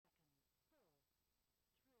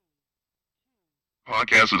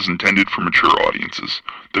Podcast is intended for mature audiences.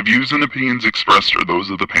 The views and opinions expressed are those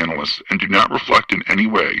of the panelists and do not reflect in any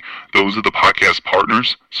way those of the podcast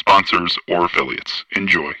partners, sponsors, or affiliates.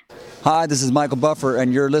 Enjoy. Hi, this is Michael Buffer,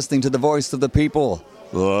 and you're listening to the Voice of the People.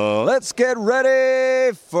 Let's get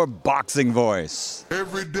ready for Boxing Voice.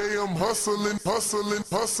 Every day I'm hustling.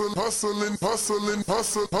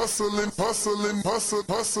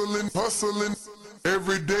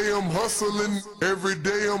 Every day I'm hustling, every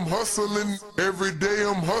day I'm hustling, every day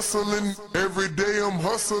I'm hustling, every day I'm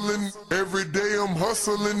hustling, every day I'm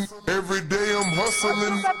hustling, every day I'm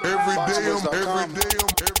hustling, every day I'm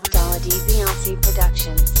Saudi Beyonce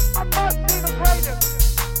Productions. I must be the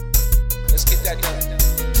greatest. Let's get that done.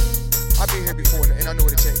 I've been here before and I know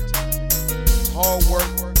what it takes. It's hard work,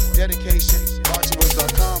 dedication,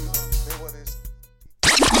 BoxingVoice.com.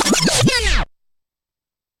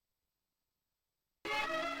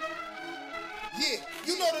 Yeah,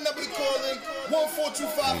 you know the number to call in,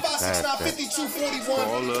 1-425-569-5241.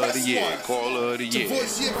 Call of the year, call of the To year.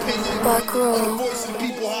 voice your opinion Back row. on the Voice of the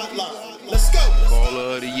People hotline. Let's go. Call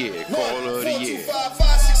of the year, call of the year.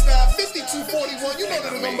 1-425-569-5241. You know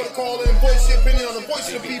the number to call in, voice your opinion on the Voice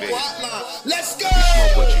of the People hotline. Let's go.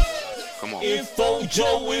 Smoke with you. Come on. Info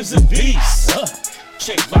Joe is a beast.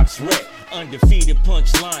 Checkbox red. Undefeated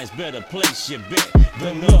punchlines, better place your bet.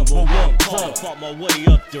 The number one call, fought my way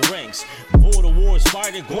up the ranks. Border wars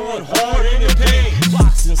fighter, going hard in the pain.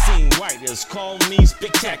 Boxing scene writers call me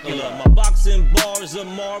spectacular. My boxing bars are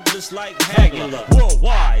marvelous like Hagler.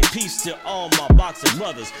 Worldwide, peace to all my boxing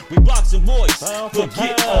brothers. We boxing voice,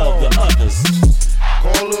 forget all the others.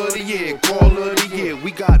 Call of the year, call of the year.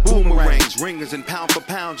 We got boomerangs, ringers, and pound for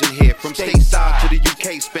pounds in here. From stateside to the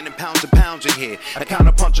UK, spending pounds and pounds in here. A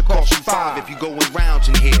counter puncher costs you 5 if you going rounds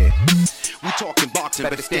in here. We talking boxing,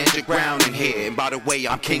 better stand your ground in here. And by the way,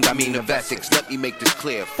 I'm king, I mean of Essex. Let me make this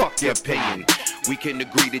clear, fuck your opinion. We can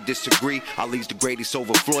agree to disagree. Ali's the greatest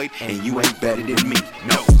over Floyd, and you ain't better than me,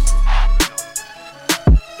 no.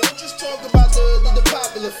 Don't just talk about the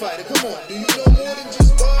popular fighter. Come on, do you know more than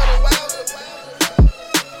just Wilder?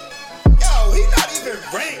 Yo, he not even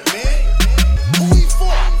ranked, man. Who he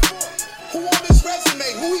fought? Who on his resume?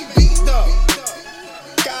 Who he beat though?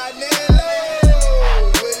 Canelo.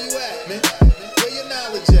 Where you at, man? Where your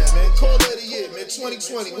knowledge at, man? Call of the year, man.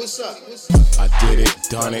 2020. What's up? I did it,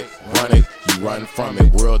 done it, run it, you run from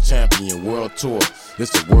it. World champion, world tour,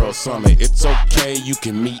 it's a world summit. It's okay, you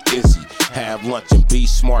can meet Izzy. Have lunch and be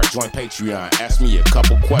smart, join Patreon. Ask me a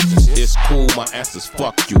couple questions, it's cool, my answer's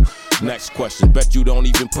fuck you. Next question, bet you don't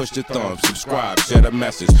even push the thumb. Subscribe, share the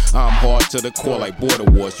message. I'm hard to the core like Border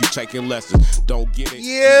Wars, you taking lessons, don't get it.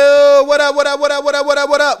 Yo, what up?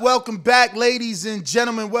 Welcome back, ladies and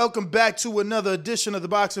gentlemen. Welcome back to another edition of the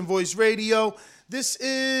Boxing Voice Radio. This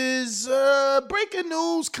is breaking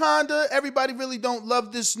news, kinda. Everybody really don't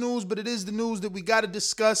love this news, but it is the news that we got to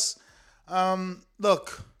discuss.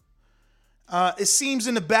 Look, it seems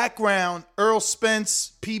in the background, Errol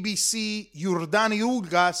Spence, PBC, Yordenis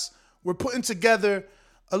Ugas were putting together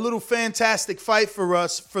a little fantastic fight for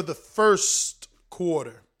us for the first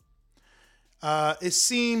quarter. It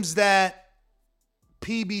seems that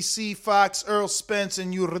PBC, Fox, Errol Spence,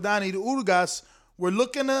 and Yordenis Ugas were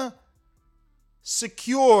looking to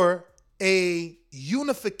secure a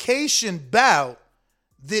unification bout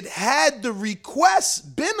that, had the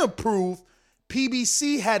request been approved,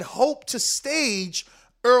 PBC had hoped to stage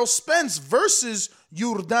Errol Spence versus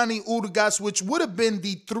Yordenis Ugas, which would have been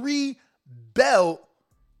the 3-belt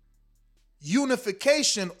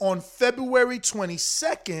unification on February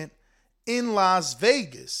 22nd in Las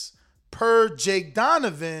Vegas, per Jake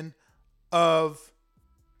Donovan of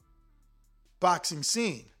Boxing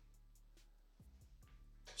Scene.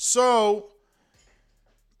 So,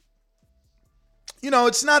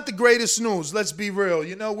 it's not the greatest news. Let's be real.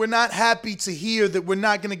 We're not happy to hear that we're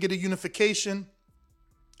not going to get a unification.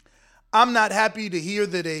 I'm not happy to hear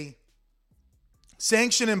that a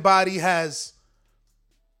sanctioning body has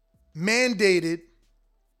mandated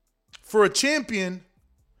for a champion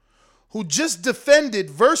who just defended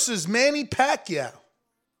versus Manny Pacquiao.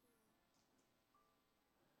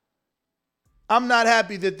 I'm not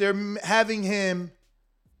happy that they're having him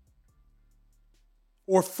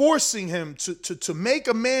or forcing him to make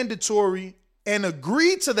a mandatory and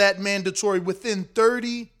agree to that mandatory within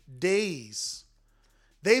 30 days.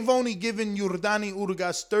 They've only given Yordenis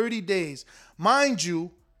Ugas 30 days. Mind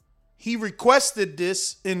you, he requested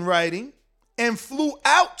this in writing and flew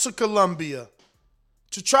out to Colombia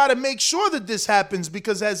to try to make sure that this happens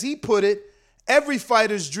because, as he put it, every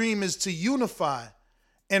fighter's dream is to unify.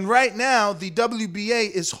 And right now, the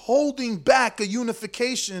WBA is holding back a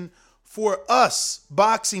unification for us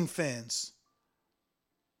boxing fans.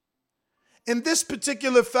 in this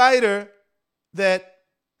particular fighter that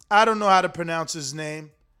I don't know how to pronounce his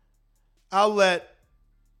name, I'll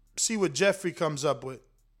see what Jeffrey comes up with.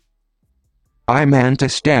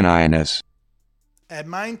 Imantasteninus.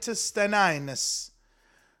 Imantasteninus.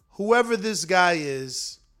 Whoever this guy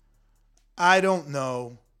is, I don't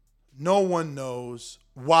know. No one knows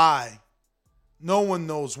why. No one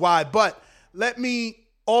knows why. But let me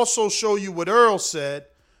also show you what Earl said.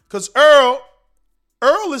 Because Earl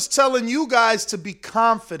is telling you guys to be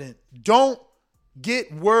confident. Don't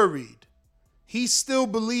get worried. He still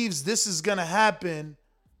believes this is going to happen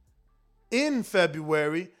in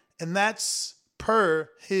February. And that's per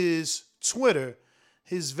his Twitter,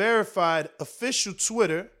 his verified official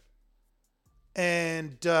Twitter.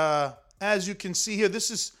 And as you can see here,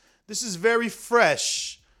 this is very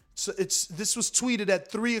fresh. So this was tweeted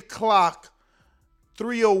at 3 o'clock,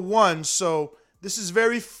 3:01. So this is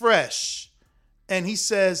very fresh. And he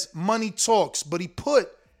says, money talks, but he put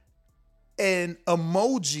an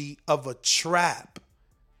emoji of a trap.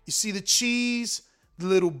 You see the cheese, the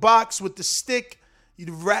little box with the stick.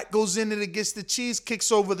 The rat goes in and it gets the cheese,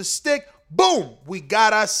 kicks over the stick. Boom! We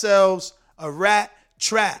got ourselves a rat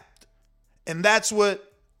trapped. And that's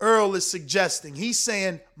what Earl is suggesting. He's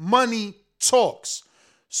saying money talks.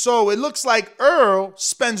 So it looks like Earl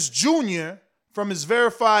Spence Jr. from his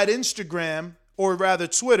verified Instagram, or rather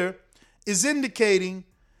Twitter, is indicating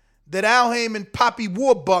that Al Heyman Poppy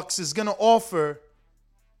Warbucks is going to offer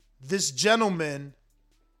this gentleman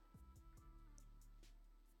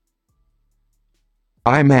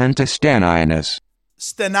Imantasteninus.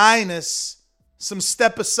 Steninus some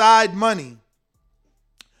step aside money.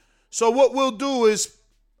 So what we'll do is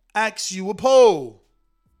ask you a poll.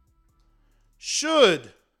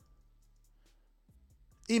 Should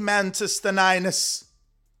Imantasteninus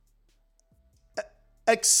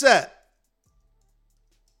accept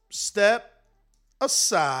step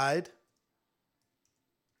aside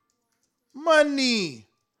money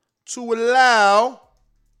to allow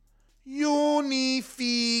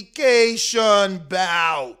unification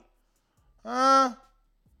bout? I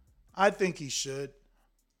think he should.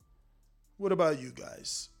 What about you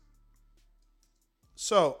guys?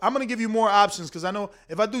 So I'm going to give you more options because I know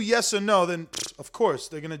if I do yes or no, then of course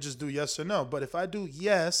they're going to just do yes or no. But if I do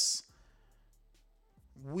yes,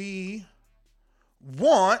 we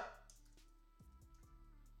want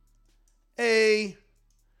a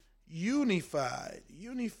unified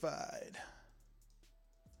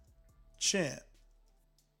champ.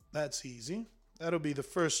 That's easy. That'll be the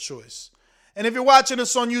first choice. And if you're watching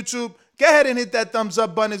us on YouTube, go ahead and hit that thumbs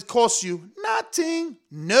up button. It costs you nothing.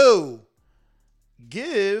 No.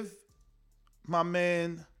 Give my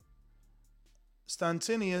man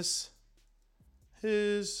Stantinius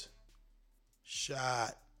his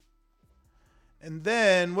shot. And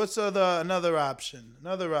then what's another option?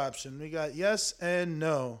 Another option. We got yes and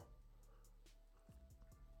no.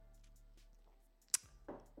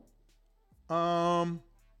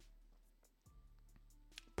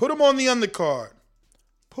 Put him on the undercard.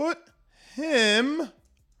 Put him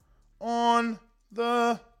on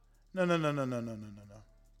the No.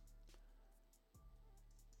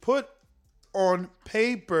 Put on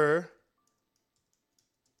paper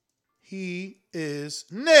he is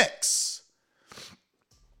next.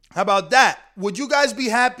 How about that? Would you guys be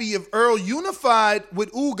happy if Earl unified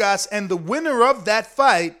with Ugas and the winner of that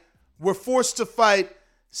fight were forced to fight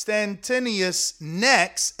Stantinius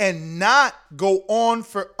next and not go on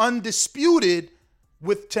for undisputed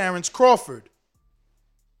with Terrence Crawford?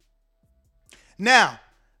 Now,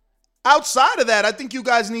 outside of that, I think you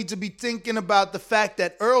guys need to be thinking about the fact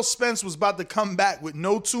that Earl Spence was about to come back with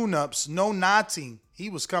no tune-ups, no knotting. He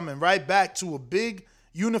was coming right back to a big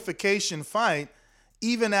unification fight,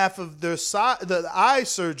 even after the eye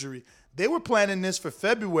surgery. They were planning this for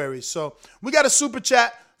February. So we got a super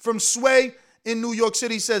chat from Sway in New York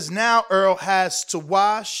City. Says, now Earl has to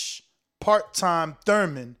wash part-time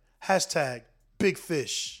Thurman. Hashtag big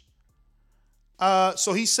fish.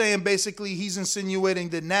 So he's saying basically he's insinuating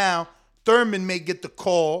that now Thurman may get the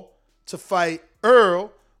call to fight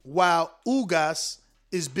Earl while Ugas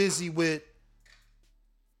is busy with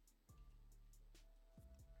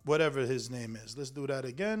whatever his name is. Let's do that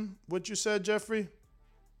again. What you said, Jeffrey?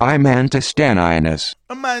 Imantasteninus.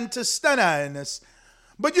 Imantasteninus.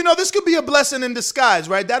 But you know, this could be a blessing in disguise,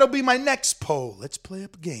 right? That'll be my next poll. Let's play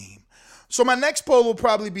up a game. So my next poll will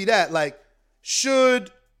probably be that, like, should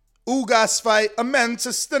Ugas fight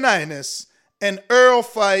Imantasteninus and Earl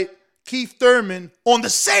fight Keith Thurman on the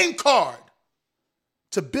same card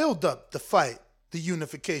to build up the fight, the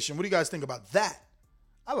unification? What do you guys think about that?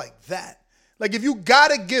 I like that. Like, if you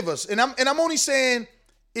gotta give us, and I'm only saying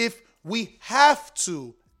if we have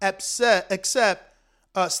to accept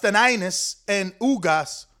Stenainis and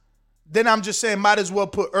Ugas, then I'm just saying might as well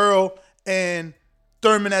put Earl and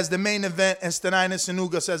Thurman as the main event and Stenainis and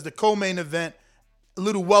Ugas as the co-main event. A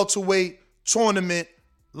little welterweight tournament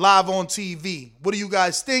live on TV. What do you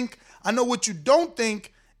guys think? I know what you don't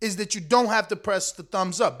think is that you don't have to press the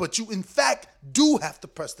thumbs up, but you in fact do have to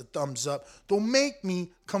press the thumbs up. Don't make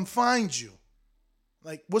me come find you.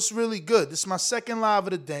 Like, what's really good? This is my second live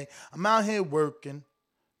of the day. I'm out here working,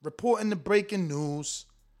 reporting the breaking news.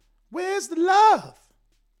 Where's the love?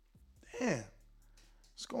 Damn.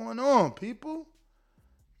 What's going on, people?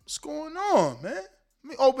 What's going on, man? Let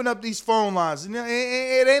me open up these phone lines. It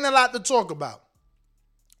ain't a lot to talk about.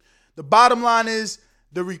 The bottom line is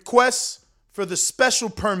the request for the special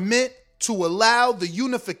permit to allow the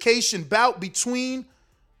unification bout between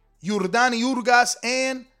Yordenis Ugas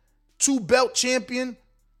and two-belt champion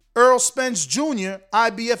Earl Spence Jr.,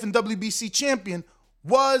 IBF and WBC champion,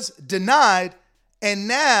 was denied, and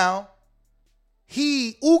now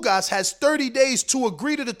Ugas has 30 days to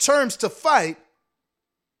agree to the terms to fight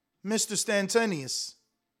Mr. Stanionis.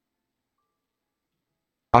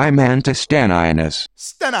 Imanta Stenainis.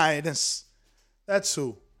 Stenainis. That's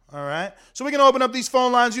who. All right. So we're going to open up these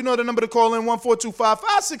phone lines. You know the number to call in,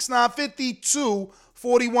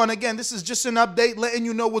 1-425-569-5241. Again, this is just an update letting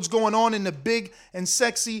you know what's going on in the big and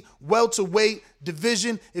sexy welterweight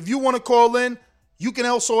division. If you want to call in, you can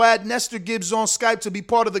also add Nestor Gibbs on Skype to be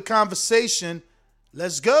part of the conversation.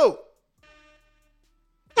 Let's go.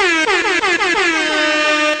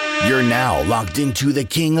 You're now locked into the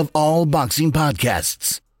king of all boxing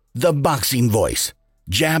podcasts, The Boxing Voice.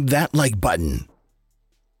 Jab that like button.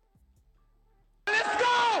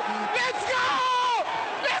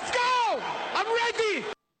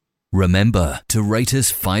 Remember to rate us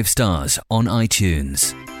 5 stars on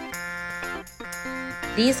iTunes.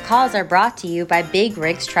 These calls are brought to you by Big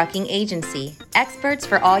Rigs Trucking Agency, experts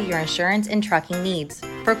for all your insurance and trucking needs.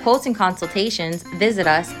 For quotes and consultations, visit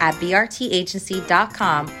us at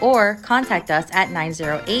brtagency.com or contact us at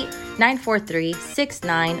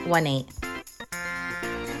 908-943-6918.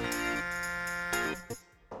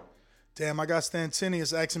 Damn, I got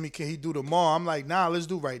Stanionis asking me, can he do tomorrow? I'm like, nah, let's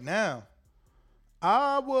do right now.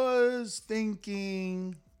 I was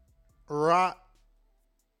thinking right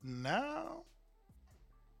now.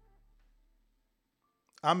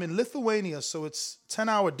 I'm in Lithuania, so it's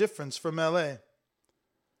 10-hour difference from LA.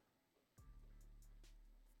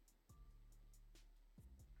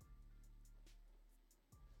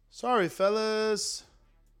 Sorry, fellas.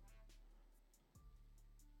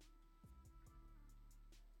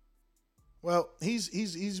 Well,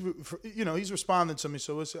 he's responding to me,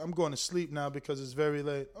 so I'm going to sleep now because it's very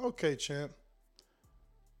late. Okay, champ.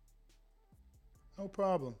 No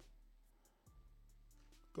problem.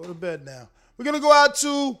 Go to bed now. We're going to go out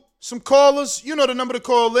to some callers. You know the number to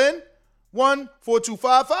call in.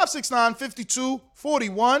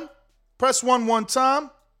 1-425-569-5241. Press 1 time.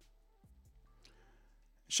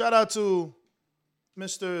 Shout out to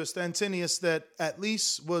Mr. Stanionis that at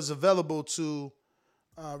least was available to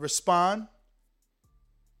respond.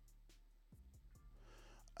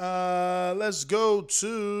 Let's go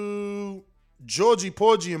to Georgie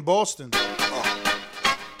Porgy in Boston.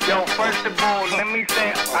 Yo, first of all, let me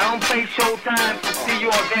say, I don't pay Showtime to see you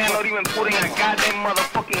all there not even putting a goddamn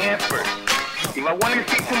motherfucking effort. If I want to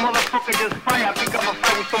see some motherfucker just fight, I pick up a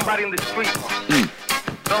fight with somebody in the street.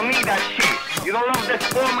 Don't need that shit. You don't love that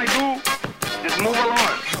sport, my dude? Just move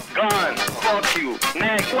along. Gone. Fuck you.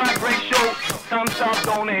 Next. What a great show. Thumbs up,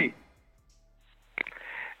 donate.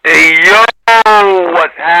 Hey, yo,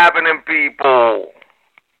 what's happening, people?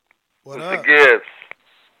 What's the gifts?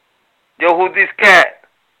 Yo, who's this cat?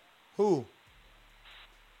 Who?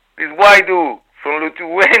 This white dude from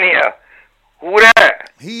Lithuania. Who that?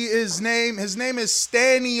 His name is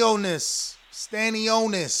Stanionis.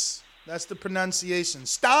 Stanionis. That's the pronunciation.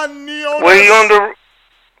 Stanionis. Where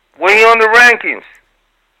he on the rankings?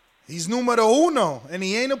 He's numero uno, and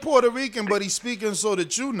he ain't a Puerto Rican, but he's speaking so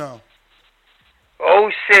that you know. Oh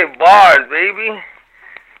shit, bars, baby.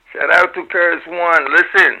 Shout out to Curse One.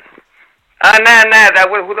 Listen.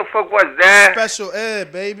 Who the fuck was that? Special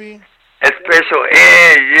Ed, baby. A Special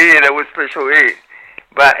Ed, yeah, that was Special Ed.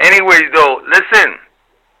 But anyways, though, listen.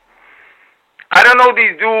 I don't know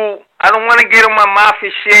these dudes. I don't want to get on my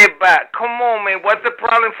mafia shit, but come on, man. What's the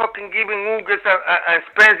problem fucking giving Ugas and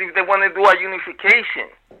Spence if they want to do a unification?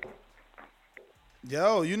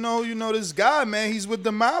 Yo, you know this guy, man. He's with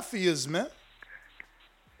the mafias, man.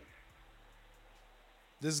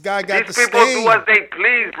 This guy got These the people stain. do as they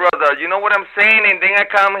please, brother. You know what I'm saying? And then I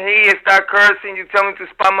come here and start cursing. You tell me to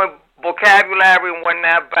spam my vocabulary and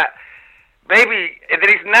whatnot. But baby,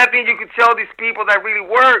 there is nothing you could tell these people that really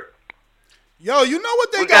work. Yo, you know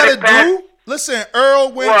what they gotta do? Listen,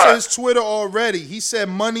 Earl went to his Twitter already. He said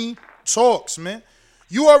money talks, man.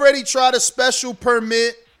 You already tried a special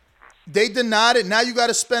permit. They denied it. Now you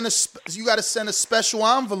gotta send a special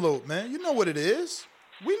envelope, man. You know what it is.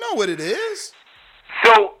 We know what it is.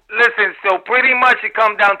 So listen, so pretty much it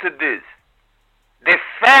comes down to this. The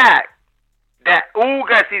fact that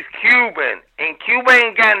Ugas is Cuban and Cuba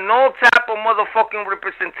ain't got no type of motherfucking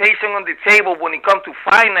representation on the table when it comes to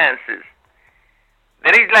finances.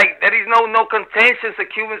 There is no contention of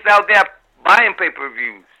Cubans out there buying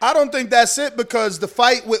pay-per-views. I don't think that's it because the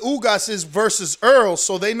fight with Ugas is versus Earl,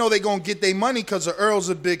 so they know they're going to get their money because Earl's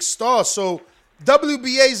a big star. So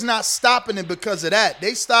WBA's not stopping it because of that.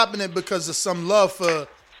 They stopping it because of some love for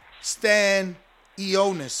Stan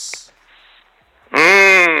Ionis.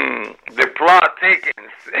 The plot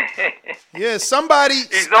thickens. Yeah, somebody...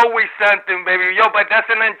 It's always something, baby. Yo, but that's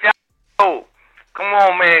an unjust. Come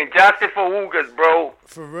on, man. Justice for Ugas, bro.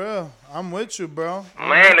 For real. I'm with you, bro.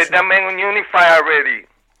 Man, let that man unify already.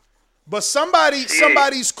 But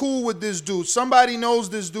somebody's cool with this dude. Somebody knows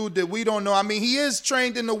this dude that we don't know. I mean, he is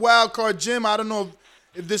trained in the Wild Card Gym. I don't know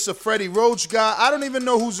if this is a Freddie Roach guy. I don't even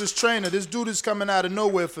know who's his trainer. This dude is coming out of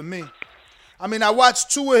nowhere for me. I mean, I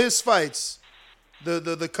watched 2 of his fights. The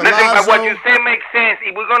Collazo. Listen, but what you say makes sense.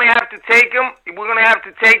 If we're going to have to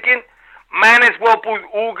take him, might as well put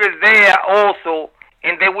Ugas there also,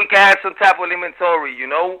 and then we can have some type of inventory, you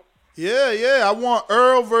know? Yeah. I want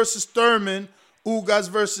Earl versus Thurman, Ugas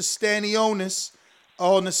versus Stanionis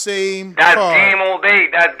on the same That's card. game all day.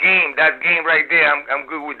 That's game right there. I'm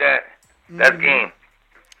good with that. That's game.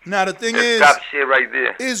 Now the thing That's is, top shit right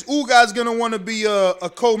there. Is Ugas gonna want to be a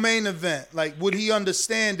co-main event? Like, would he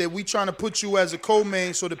understand that we trying to put you as a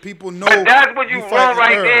co-main so that people know? But that's what you want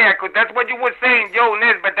right Earl? there. Cause that's what you were saying, yo,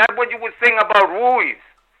 Nez. But that's what you were saying about Ruiz.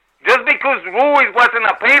 Just because Ruiz wasn't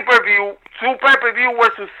a pay-per-view, 2 pay-per-view were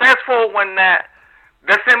successful when that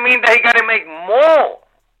doesn't mean that he got to make more.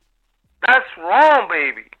 That's wrong,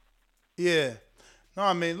 baby. Yeah. No,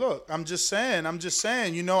 I mean, look, I'm just saying,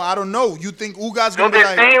 you know, I don't know. You think Ugas So gonna be the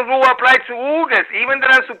like... same rule applies to Ugas. Even though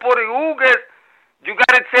I supported Ugas, you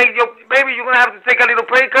got to take your... Baby, you're going to have to take a little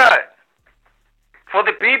pay cut for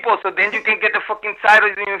the people so then you can get the fucking title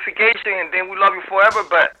unification and then we love you forever.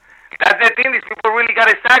 But that's the thing. These people really got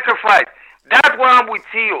to sacrifice. That's why I'm with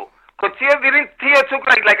Tio. Because Tio took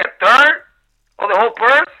like a third of the whole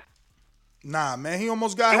purse? Nah, man, he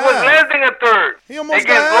almost got He half. was less than a third. He almost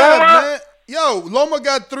Against got half, Loma? man. Yo, Loma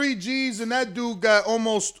got 3 G's and that dude got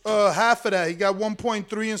almost half of that. He got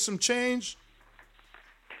 1.3 and some change.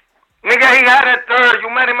 Nigga, he had a third. You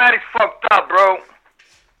mathematics fucked up, bro.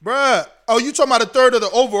 Bruh. Oh, you talking about a third of the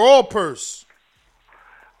overall purse?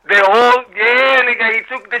 Nigga, he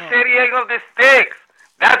took the shitty egg of the sticks.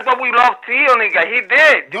 That's what we love Tio, nigga. He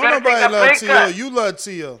did. You Don't gotta take nobody a love pay Tio. cut. You love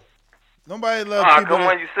Tio. Nobody love people. Come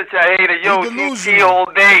on, you such a hater. Yo, He Team delusional. Tio all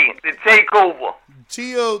day. The takeover.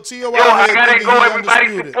 Tio Yo, out I here gotta thinking go. he Everybody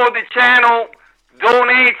undisputed. support the channel.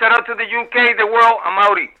 Donate. Shout out to the UK, the world. I'm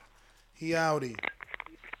outie. He outie.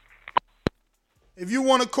 If you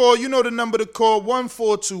want to call, you know the number to call,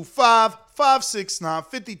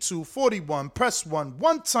 1-425-569-5241. Press 1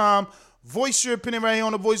 one time. Voice your opinion right here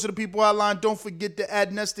on the Voice of the People hotline. Don't forget to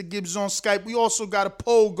add Nestor Gibbs on Skype. We also got a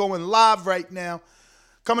poll going live right now.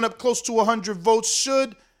 Coming up close to 100 votes.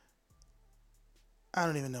 Should, I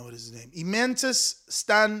don't even know what his name, Ementus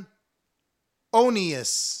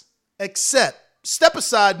Stanonius accept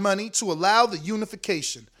step-aside money to allow the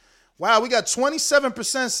unification? Wow, we got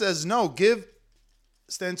 27% says no. Give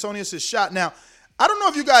Stantonius a shot. Now, I don't know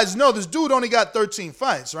if you guys know, this dude only got 13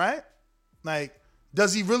 fights, right? Like,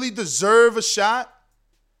 does he really deserve a shot?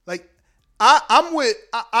 Like,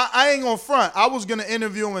 I ain't gonna front. I was gonna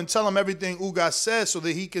interview him and tell him everything Ugas said so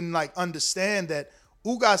that he can like understand that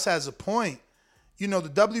Ugas has a point. You know, the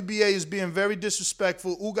WBA is being very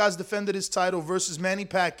disrespectful. Ugas defended his title versus Manny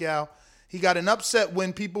Pacquiao. He got an upset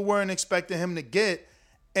win people weren't expecting him to get.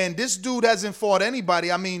 And this dude hasn't fought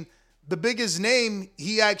anybody. I mean, the biggest name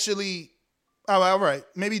he actually, all right,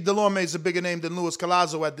 maybe Delorme is a bigger name than Luis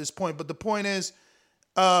Collazo at this point. But the point is,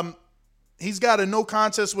 he's got a no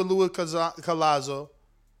contest with Luis Collazo.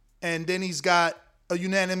 And then he's got a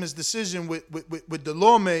unanimous decision with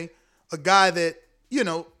Delorme, a guy that, you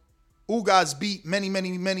know, Ugas beat many,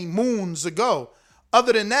 many, many moons ago.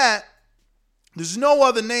 Other than that, there's no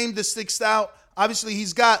other name that sticks out. Obviously,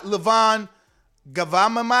 he's got Levon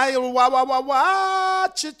Gavamamai,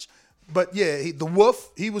 but yeah, the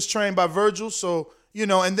Wolf, he was trained by Virgil, so, you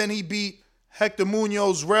know, and then he beat Hector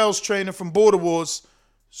Munoz, Rails trainer from Border Wars.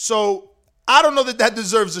 So I don't know that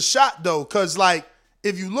deserves a shot, though, because, like,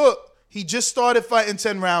 if you look, he just started fighting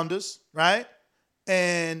 10-rounders, right?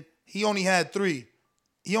 And he only had 3.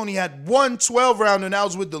 He only had 1 12-rounder, and that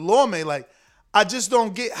was with Delorme. Like, I just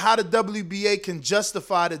don't get how the WBA can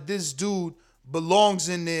justify that this dude belongs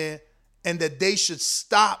in there and that they should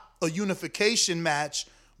stop a unification match,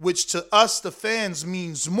 which to us, the fans,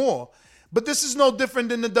 means more. But this is no different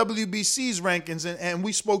than the WBC's rankings, and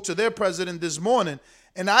we spoke to their president this morning,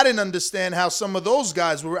 and I didn't understand how some of those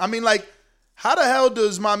guys were. I mean, like, how the hell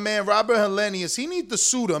does my man Robert Helenius, he need to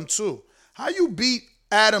sue them too. How you beat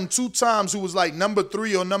Adam 2 times, who was like number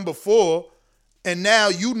 3 or number 4, and now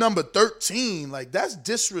you number 13? Like, that's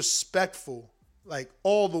disrespectful, like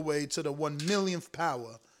all the way to the 1 millionth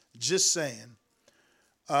power. Just saying.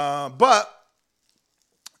 But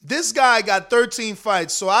this guy got 13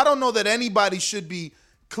 fights, so I don't know that anybody should be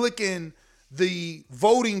clicking the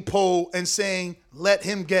voting poll and saying, let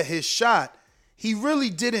him get his shot. He really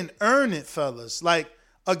didn't earn it, fellas. Like,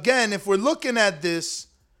 again, if we're looking at this,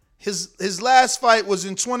 his last fight was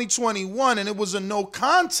in 2021, and it was a no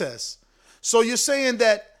contest. So you're saying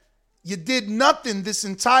that you did nothing this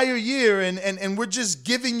entire year, and we're just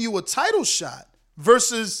giving you a title shot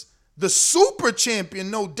versus the super champion,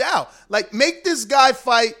 no doubt. Like, make this guy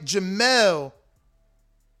fight Jamel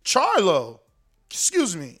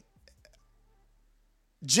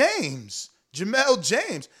James.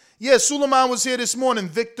 Yeah, Suleiman was here this morning,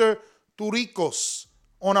 Victor Turicos,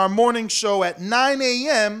 on our morning show at 9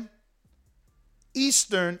 a.m.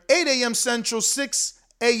 Eastern, 8 a.m. Central, 6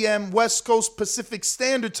 a.m. West Coast Pacific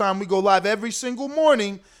Standard Time. We go live every single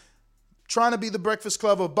morning, trying to be the Breakfast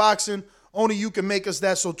Club of boxing. Only you can make us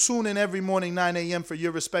that, so tune in every morning, 9 a.m. for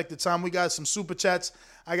your respective time. We got some super chats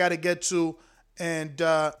I got to get to. And,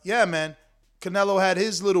 yeah, man, Canelo had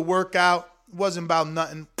his little workout. It wasn't about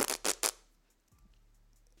nothing.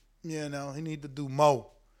 You know, he need to do more.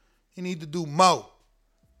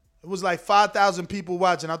 It was like 5,000 people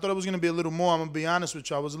watching. I thought it was going to be a little more. I'm going to be honest with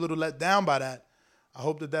you. I was a little let down by that. I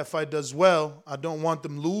hope that fight does well. I don't want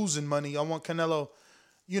them losing money. I want Canelo,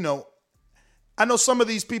 you know. I know some of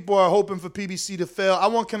these people are hoping for PBC to fail. I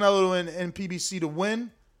want Canelo and PBC to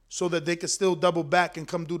win so that they can still double back and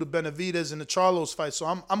come do the Benavidez and the Charlos fight. So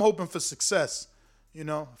I'm hoping for success. You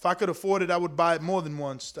know, if I could afford it, I would buy it more than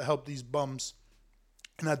once to help these bums.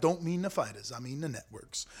 And I don't mean the fighters. I mean the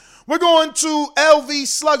networks. We're going to LV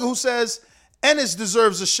Slugger, who says Ennis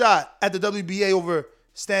deserves a shot at the WBA over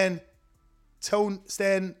Stanonius,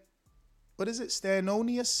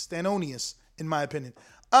 in my opinion.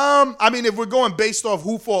 I mean, if we're going based off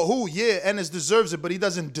who fought who, yeah, Ennis deserves it, but he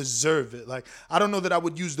doesn't deserve it. Like, I don't know that I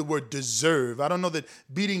would use the word deserve. I don't know that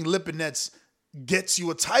beating Lipinets gets you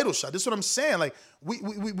a title shot. That's what I'm saying. Like,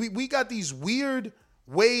 we got these weird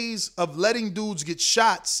ways of letting dudes get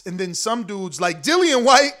shots, and then some dudes like Dillian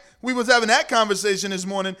White, we was having that conversation this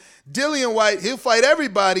morning. Dillian White, he'll fight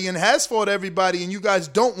everybody and has fought everybody, and you guys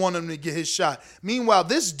don't want him to get his shot. Meanwhile,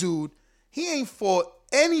 this dude, he ain't fought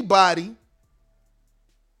anybody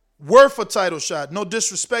worth a title shot. No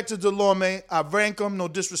disrespect to Delorme, I rank him. No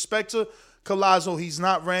disrespect to Collazo, he's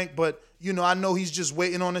not ranked, but you know, I know he's just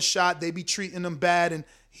waiting on a shot. They be treating him bad, and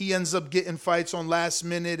he ends up getting fights on last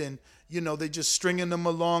minute, and you know, they just stringing them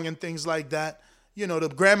along and things like that. You know, the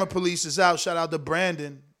grammar police is out. Shout out to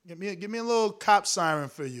Brandon. Give me a little cop siren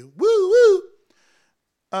for you. Woo, woo.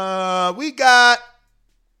 We got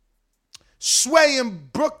Sway in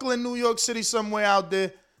Brooklyn, New York City, somewhere out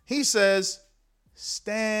there. He says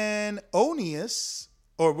Stanonius,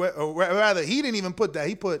 or rather, he didn't even put that.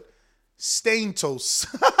 He put Staintos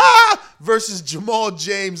versus Jamal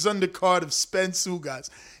James, undercard of Spence Ugas.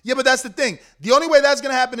 Yeah, but that's the thing. The only way that's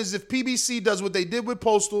going to happen is if PBC does what they did with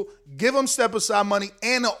Postal, give him step-aside money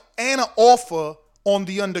and an offer on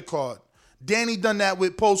the undercard. Danny done that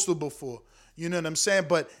with Postal before. You know what I'm saying?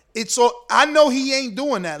 But it's all, I know he ain't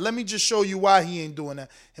doing that. Let me just show you why he ain't doing that.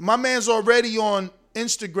 And my man's already on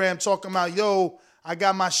Instagram talking about, yo, I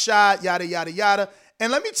got my shot, yada, yada, yada.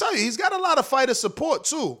 And let me tell you, he's got a lot of fighter support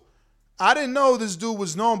too. I didn't know this dude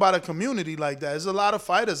was known by the community like that. There's a lot of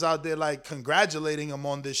fighters out there like congratulating him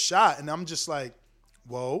on this shot. And I'm just like,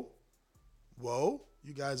 whoa,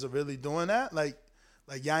 you guys are really doing that? Like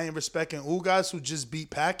y'all ain't respecting Ugas who just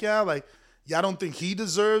beat Pacquiao? Like, y'all don't think he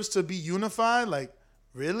deserves to be unified? Like,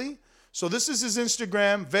 really? So this is his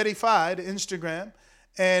Instagram, verified Instagram.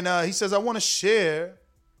 And he says, I want to share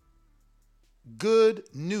good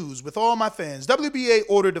news with all my fans. WBA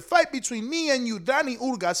ordered the fight between me and you, Danny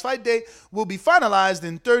Ugas. Fight day will be finalized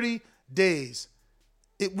in 30 days.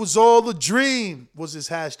 It was all a dream, was his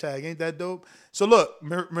hashtag. Ain't that dope? So look,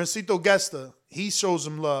 Mercito Gesta, he shows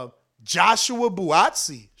him love. Joshua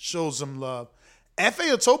Buatsi shows him love.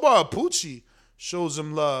 Efe Otobar Apuchi shows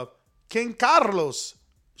him love. King Carlos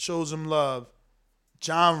shows him love.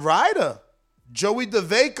 John Ryder. Joey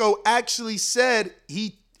DeVaco actually said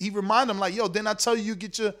he reminded him like, yo, didn't I tell you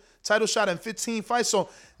get your title shot in 15 fights? So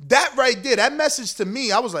that right there, that message to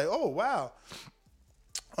me, I was like, oh, wow.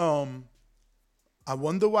 I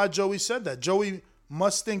wonder why Joey said that. Joey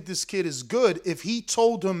must think this kid is good if he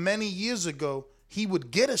told him many years ago he would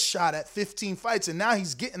get a shot at 15 fights, and now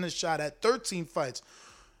he's getting a shot at 13 fights.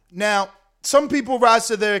 Now, some people rise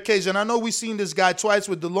to their occasion. I know we've seen this guy twice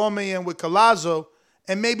with Delorme and with Collazo,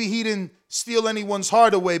 and maybe he didn't steal anyone's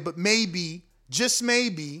heart away, but maybe, just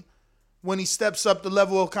maybe, when he steps up the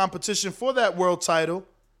level of competition for that world title,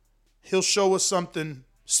 he'll show us something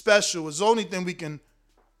special. It's the only thing we can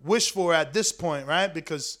wish for at this point, right?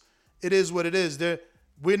 Because it is what it is.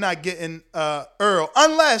 We're not getting Earl.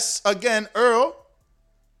 Unless, again, Earl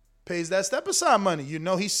pays that step-aside money. You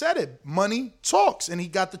know, he said it. Money talks. And he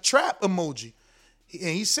got the trap emoji. And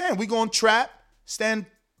he's saying, we're going to trap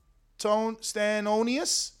Stanonius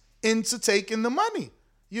into taking the money.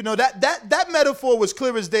 You know, that metaphor was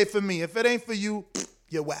clear as day for me. If it ain't for you,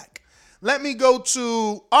 you're whack. Let me go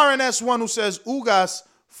to RNS1 who says Ugas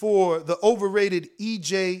for the overrated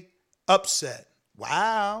EJ upset.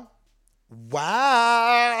 Wow.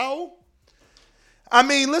 I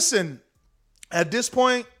mean, listen, at this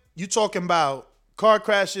point, you talking about car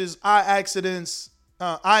crashes, eye accidents,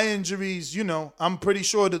 eye injuries. You know, I'm pretty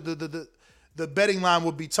sure that the betting line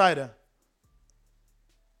will be tighter.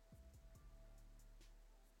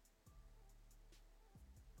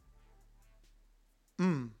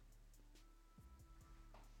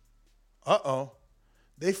 Uh-oh.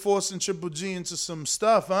 They forcing Triple G into some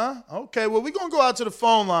stuff, huh? Okay, well, we're going to go out to the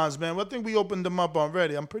phone lines, man. Well, I think we opened them up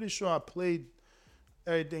already. I'm pretty sure I played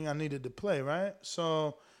everything I needed to play, right?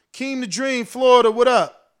 So, Keem the Dream, Florida, what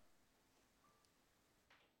up?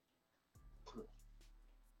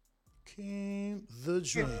 Keem the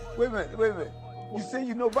Dream. Wait a minute. You say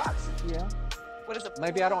you know boxing? Yeah. What is it?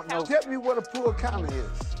 Maybe I don't know. Tell me what a pull counter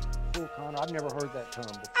is. Pull counter? I've never heard that term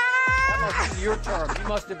before. That must be your term. You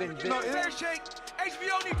must have been... No, Shake,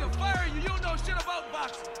 HBO needs to fire you. You don't know shit about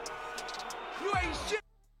boxing. You ain't shit.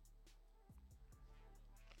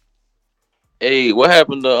 Hey, what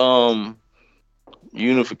happened to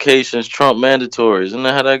unifications, Trump mandatory? Isn't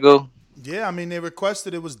that how that go? Yeah, I mean, they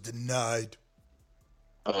requested, it was denied.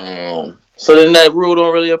 So then that rule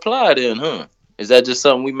don't really apply then, huh? Is that just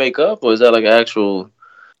something we make up, or is that like an actual...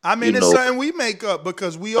 I mean, it's something we make up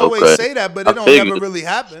because we always say that, but it don't never really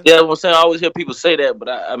happen. Yeah, I'm saying I always hear people say that, but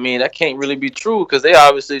I mean, that can't really be true because they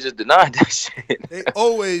obviously just denied that shit. They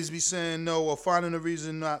always be saying no or finding a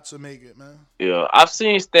reason not to make it, man. Yeah, I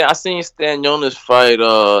seen Stan Jonas fight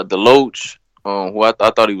Deloach, who I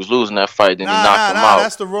thought he was losing that fight, then he knocked him out.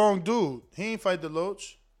 That's the wrong dude. He ain't fight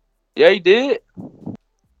Deloach. Yeah, he did.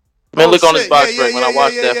 Man, look on his box break. When I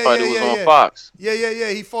watched that fight, it was on Fox. Yeah.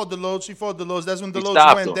 He fought Deloach. That's when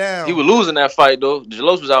Deloach went down. He was losing that fight, though.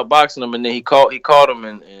 Deloach was outboxing him, and then he caught him,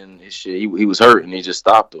 and his shit. He was hurt, and he just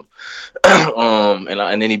stopped him.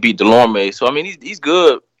 And then he beat Delorme. So, I mean, he's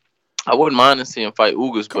good. I wouldn't mind to see him fight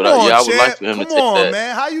Ugas, but I would like for him to take that. Come on,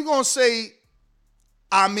 man. How you going to say,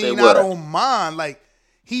 I don't mind? Like,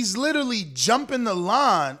 he's literally jumping the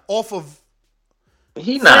line off of...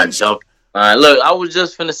 He's not jumping. All right, look, I was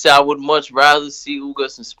just finna say I would much rather see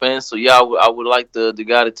Ugas and Spence. So yeah, I would like the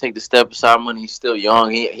guy to take the step aside money. He's still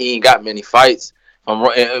young. He ain't got many fights. If I'm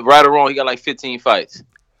right or wrong, he got like 15 fights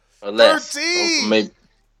or less. 13. Maybe.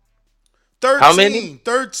 13. How many?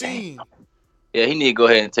 13. Yeah, he need to go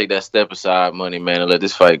ahead and take that step aside money, man, and let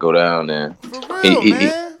this fight go down. Then for real,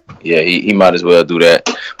 man. He might as well do that.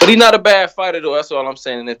 But he's not a bad fighter, though. That's all I'm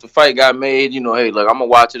saying. And if the fight got made, hey, look, I'm going to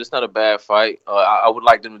watch it. It's not a bad fight. I would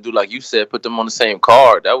like them to do, like you said, put them on the same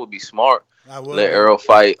card. That would be smart. Let Earl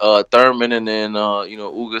fight Thurman and then,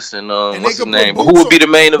 Ugas and what's his name? But who would be the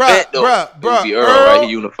main event, though? It would be Earl, right?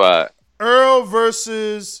 He unified. Earl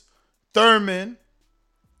versus Thurman.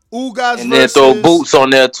 Ugas and then throw Boots on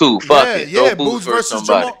there, too. Fuck it. Yeah, Boots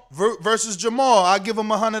versus Jamal. I give him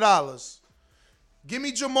 $100. Give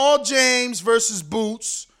me Jamal James versus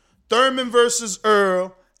Boots, Thurman versus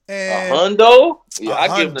Earl, and Hundo. Yeah,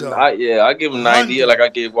 I give him 90 like I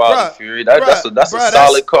gave Wilder Fury. That's a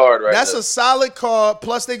solid card, right? That's a solid card.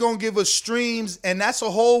 Plus, they're gonna give us streams, and that's a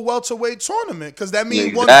whole welterweight tournament because that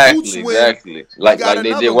means one Boots win. Exactly. Like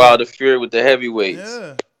they did Wilder Fury with the heavyweights.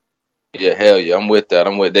 Yeah. Yeah, hell yeah, I'm with that.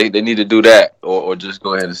 They need to do that, or just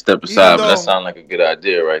go ahead and step aside. But that sounds like a good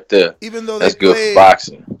idea right there. Even though that's good for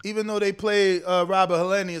boxing. Even though they played Robert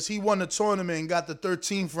Helenius, he won the tournament and got the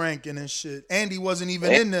 13th ranking and shit. Andy wasn't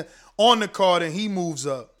even on the card, and he moves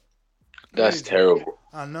up. That's terrible.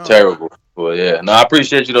 I know. Terrible. Well, yeah. No, I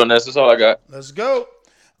appreciate you, though, Ness. That's all I got. Let's go.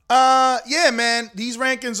 Yeah, man. These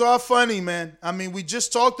rankings are funny, man. I mean, we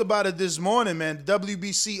just talked about it this morning, man.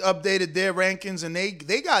 WBC updated their rankings, and they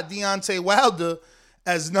got Deontay Wilder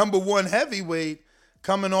as number 1 heavyweight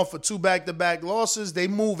coming off of 2 back-to-back losses. They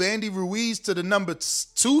move Andy Ruiz to the number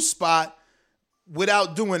 2 spot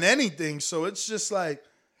without doing anything. So it's just like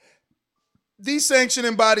these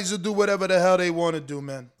sanctioning bodies will do whatever the hell they want to do,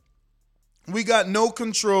 man. We got no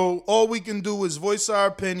control. All we can do is voice our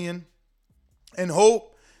opinion and hope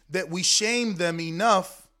that we shame them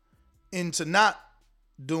enough into not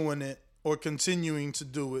doing it or continuing to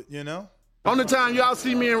do it, you know? Only time y'all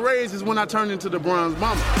see me in rage is when I turn into the Bronze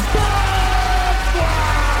Mama.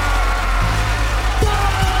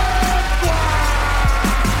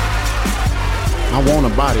 I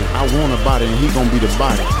want a body, and he gonna be the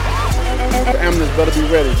body. The ambulance better be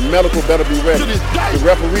ready, the medical better be ready, the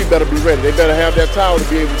referee better be ready. They better have that towel to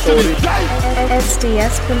be able to throw it in.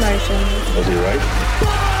 SDS Promotions. That's it, right?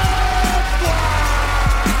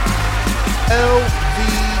 LV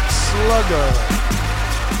Slugger.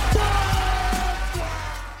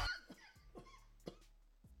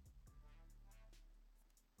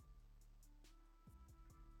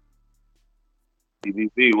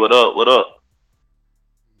 DBP, what up? What up?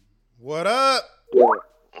 What up?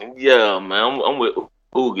 Yeah, man, I'm with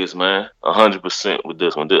Ugas, man. 100% with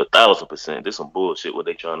this one. 1,000%. This some bullshit. What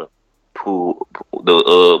they trying to pull?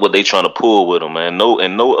 What they trying to pull with them, man?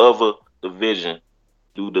 No other division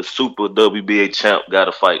do the Super WBA champ got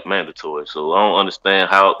to fight mandatory. So I don't understand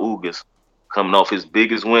how Ugas, coming off his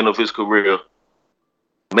biggest win of his career,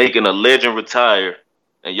 making a legend retire,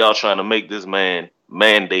 and y'all trying to make this man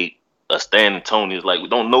mandate a Stan Antonius. Like,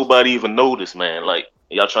 don't nobody even know this man. Like,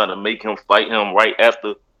 y'all trying to make him fight him right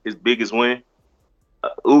after his biggest win.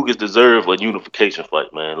 Ugas deserve a unification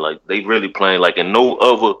fight, man. Like, they really playing like in no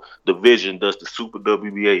other division does the Super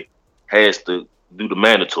WBA has to do the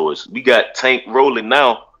mandatories. We got Tank rolling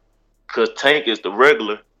now because Tank is the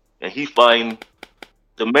regular and he fighting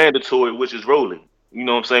the mandatory, which is rolling. You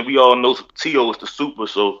know what I'm saying? We all know T.O. is the super,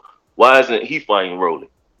 so why isn't he fighting rolling?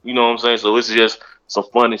 You know what I'm saying? So it's just some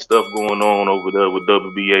funny stuff going on over there with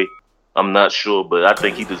WBA. I'm not sure, but I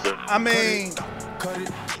think he deserves it. I mean,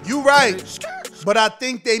 you right, but I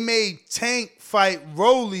think they made Tank fight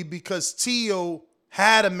Rolly because T.O.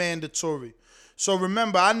 had a mandatory. So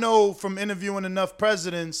remember, I know from interviewing enough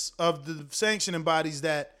presidents of the sanctioning bodies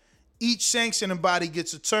that each sanctioning body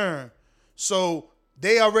gets a turn. So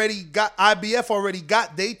they already got, IBF already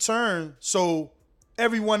got their turn. So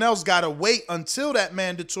everyone else got to wait until that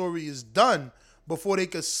mandatory is done before they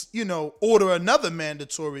could, order another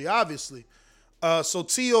mandatory, obviously. So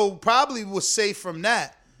T.O. probably was safe from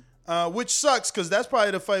that, which sucks because that's probably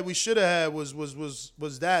the fight we should have had was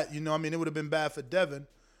that. It would have been bad for Devin.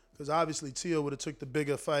 Because obviously T.O. would have took the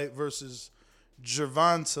bigger fight versus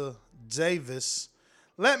Gervonta Davis.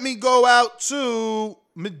 Let me go out to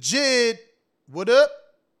Majid. What up?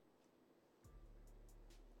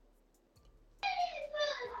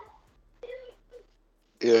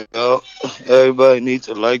 Yeah, everybody needs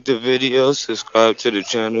to like the video, subscribe to the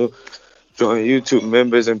channel, join YouTube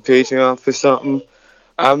members and Patreon for something.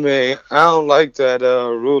 I mean, I don't like that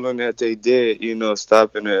ruling that they did,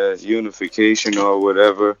 stopping the unification or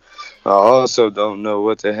whatever. I also don't know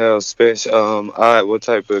what the hell what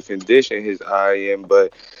type of condition his eye in,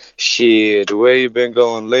 but shit, the way you been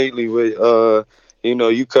going lately with,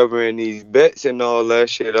 you covering these bets and all that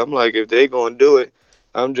shit, I'm like, if they gonna do it,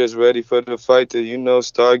 I'm just ready for the fight to,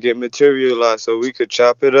 start getting materialized so we could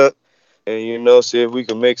chop it up and, see if we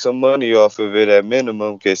can make some money off of it at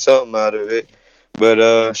minimum, get something out of it.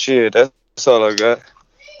 But, shit, that's all I got.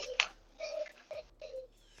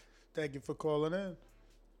 Thank you for calling in.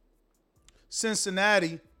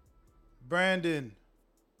 Cincinnati, Brandon,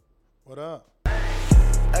 what up?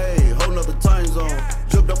 Hey, whole nother time zone.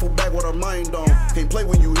 Jump duffel bag with our mind on. Can't play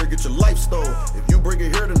when you here, get your life stole. If you bring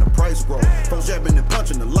it here, then the price grow. Phones jabbing and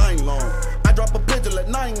punching the line long. I drop a pigeon, let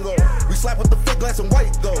 9 go. We slap with the fake glass and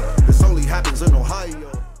white go. This only happens in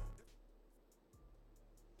Ohio.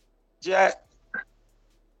 Jack.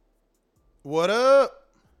 What up?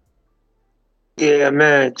 Yeah,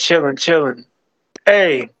 man, chilling.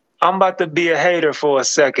 Hey, I'm about to be a hater for a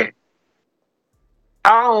second.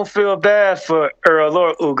 I don't feel bad for Earl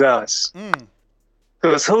or Ugas.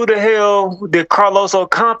 Because who the hell did Carlos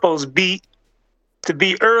Ocampos beat to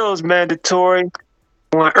be Earl's mandatory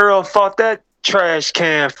when Earl fought that trash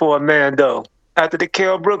can for Mando after the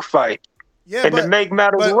Kell Brook fight. Yeah, and but, to make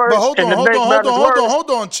matters worse, but hold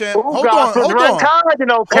on, champ. Hold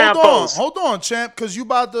on, champ. Because you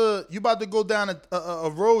about to go down a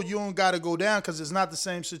road you don't got to go down because it's not the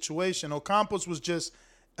same situation. Ocampos was just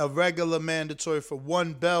a regular mandatory for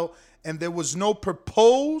one belt, and there was no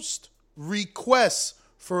proposed request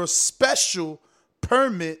for a special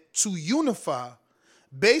permit to unify.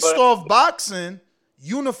 Based off boxing,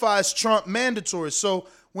 unifies trump mandatory. So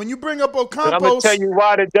when you bring up Ocampos, I'm gonna tell you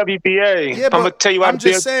why the WBA. Yeah, I'm gonna tell you why I'm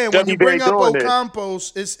just saying when you bring up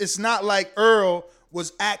Ocampos, it's not like Earl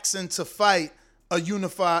was asking to fight a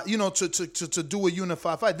unified, to do a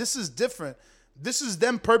unified fight. This is different. This is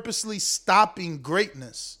them purposely stopping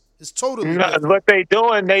greatness. It's totally different. What they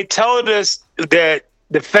doing? They told us that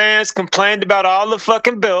the fans complained about all the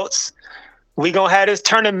fucking belts. We gonna have this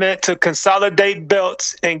tournament to consolidate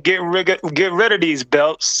belts and get rid of these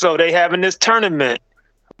belts. So they having this tournament.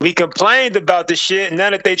 We complained about the shit, and now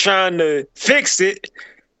that they trying to fix it,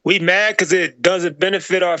 we mad because it doesn't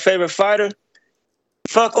benefit our favorite fighter.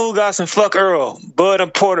 Fuck Ugas and fuck Earl. Bud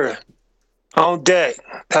and Porter on deck.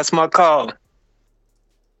 That's my call.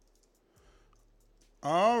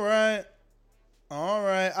 All right.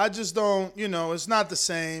 I just don't, it's not the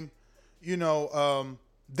same.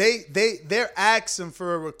 They're asking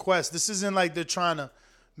for a request. This isn't like they're trying to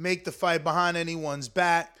make the fight behind anyone's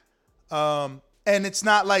back. And it's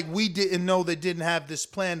not like we didn't know they didn't have this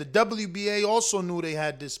plan. The WBA also knew they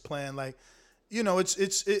had this plan. Like,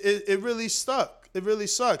 it really stuck. It really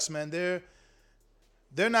sucks, man. They're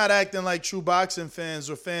not acting like true boxing fans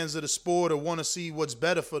or fans of the sport or want to see what's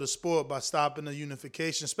better for the sport by stopping the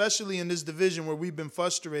unification, especially in this division where we've been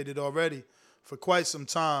frustrated already for quite some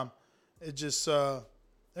time. It just, it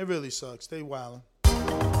really sucks. They wildin'.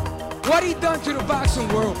 What he done to the boxing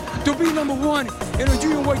world to be number one in the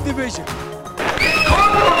junior weight division.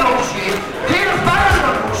 Carl don't know shit. Peter Fire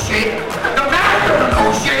don't know shit. The master don't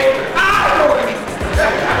know shit. I know everything.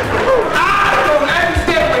 I know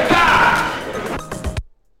everything but God.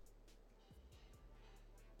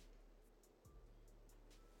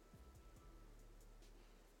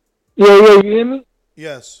 Yeah, you hear me?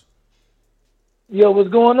 Yes. Yo, what's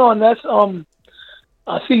going on? That's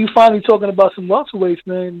I see you finally talking about some welterweights,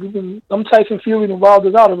 man. I'm Tyson Fury and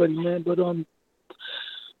Wilder's out already, man. But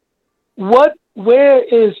where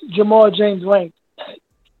is Jamal James ranked?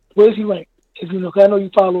 Where is he ranked? I know you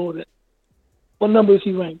follow all that. What number is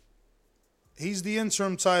he ranked? He's the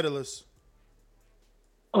interim titleist.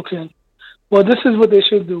 Okay. Well, this is what they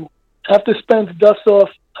should do. After Spence dusts off,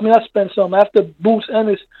 after Boots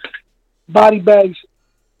Ennis body bags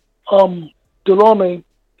Delorme,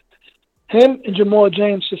 him and Jamal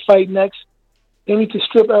James should fight next. They need to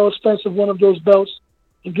strip Errol Spence of one of those belts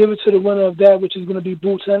and give it to the winner of that, which is going to be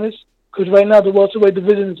Boots Ennis. Because right now the welterweight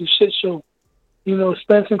division is a shit show.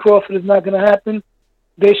 Spence and Crawford is not going to happen.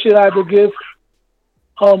 They should either give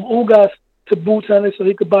Ugas to Boots Ennis so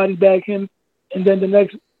he could body bag him, and then the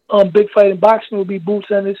next big fight in boxing will be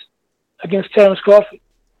Boots Ennis against Terrence Crawford.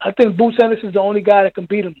 I think Boots Ennis is the only guy that can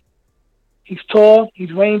beat him. He's tall,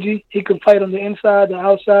 he's rangy, he can fight on the inside, the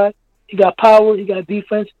outside. He got power, he got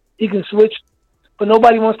defense, he can switch. But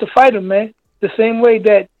nobody wants to fight him, man. The same way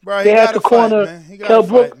that they had to corner Kell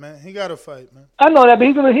Brook. He got to fight, man. I know that, but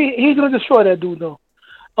he's gonna destroy that dude, though.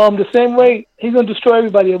 The same way he's gonna destroy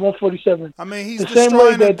everybody at 147. I mean, he's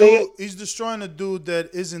destroying a dude that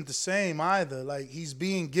isn't the same either. Like, he's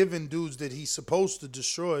being given dudes that he's supposed to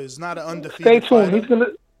destroy. It's not an undefeated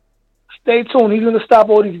fighter. Stay tuned. He's gonna stop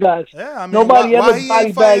all these guys. Yeah, I mean, nobody ever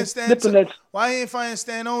body bags Lipinets. Why he ain't fighting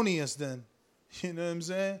Stanonius then? You know what I'm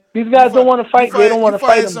saying? These guys don't want to fight. They don't want to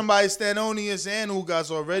fight him. Somebody Stanonius and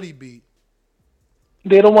Ugas already beat.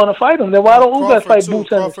 They don't want to fight him. Then why don't Ugas fight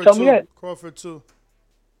Boots Ennis? Tell me that. Crawford too.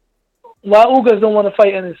 Why Ugas don't want to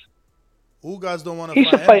fight Ennis? Ugas don't want to fight. He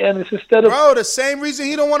should fight Ennis instead of. Bro, the same reason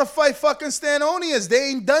he don't want to fight fucking Stanonius. They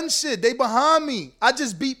ain't done shit. They behind me. I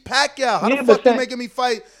just beat Pacquiao. How the fuck you making me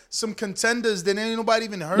fight some contenders that ain't nobody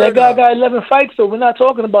even heard of? That guy got 11 fights, so we're not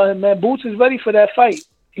talking about him, man. Boots is ready for that fight.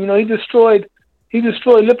 He destroyed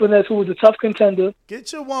Lipinets, who was a tough contender.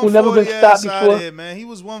 Get your 140 ass out of here, man. He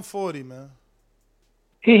was 140, man.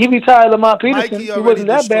 He retired Lamont Peterson. He wasn't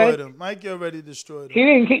that bad. Mikey already destroyed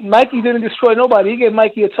him. Mikey didn't destroy nobody. He gave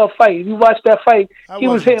Mikey a tough fight. If you watch that fight, he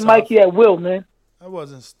was hitting Mikey at will, man. That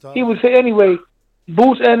wasn't tough. He was hit anyway.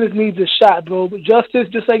 Boots Ennis needs a shot, bro. But justice,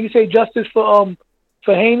 just like you say, justice for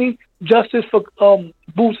Haney, justice for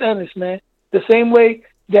Boots Ennis, man. The same way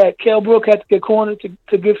that Kell Brook had to get cornered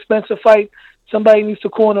to give Spence a fight, somebody needs to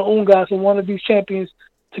corner Ugas and one of these champions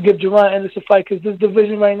to give Jerron Ennis a fight because this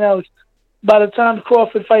division right now is, by the time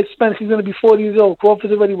Crawford fights Spence, he's going to be 40 years old.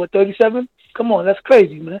 Crawford's already, 37? Come on, that's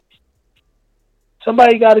crazy, man.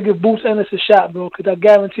 Somebody got to give Boots Ennis a shot, bro, because I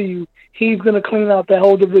guarantee you he's going to clean out that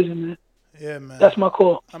whole division, man. Yeah, man. That's my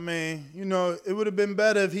call. I mean, it would have been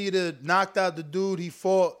better if he'd have knocked out the dude he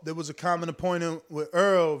fought that was a common opponent with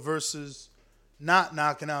Earl versus not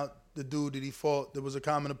knocking out the dude that he fought that was a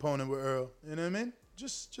common opponent with Earl. You know what I mean?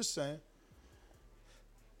 Just saying.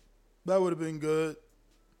 That would have been good.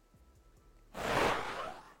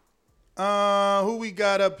 Who we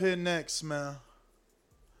got up here next, man?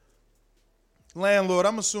 Landlord,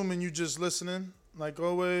 I'm assuming you just listening, like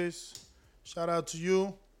always. Shout out to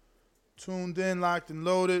you. Tuned in, locked and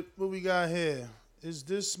loaded. What we got here? Is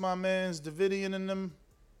this my man's Davidian in them?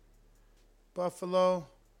 Buffalo?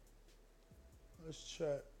 Let's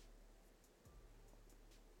check.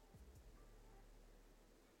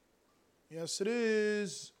 Yes, it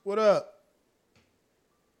is. What up?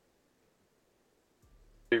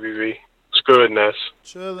 BBB. It's good, Ness.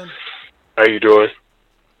 Chilling. How you doing?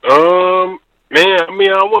 Man, I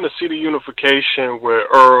mean, I want to see the unification with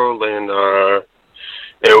Earl and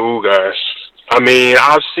Ugas. I mean,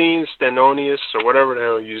 I've seen Stanonius or whatever the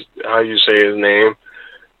hell how you say his name.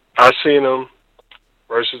 I've seen him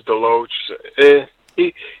versus Deloach.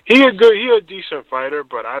 He a decent fighter,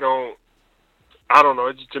 but I don't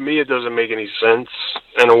know. To me, it doesn't make any sense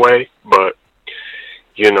in a way. But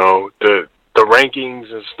the rankings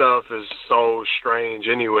and stuff is so strange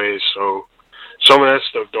anyway. So some of that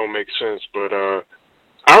stuff don't make sense. But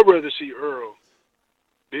I'd rather see Earl,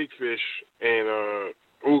 Big Fish, and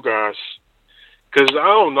Ugas, because I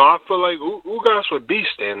don't know. I feel like Ugas would be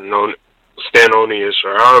Stanonius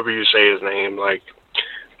or however you say his name. Like,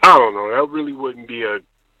 I don't know. That really wouldn't be I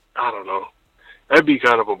don't know. That'd be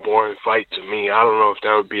kind of a boring fight to me. I don't know if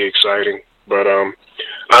that would be exciting. But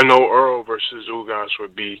I know Earl versus Ugas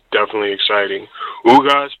would be definitely exciting.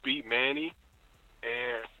 Ugas beat Manny,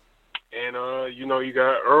 and you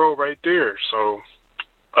got Earl right there. So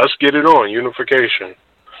let's get it on unification.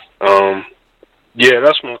 Yeah,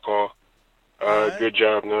 that's my call. Right. Good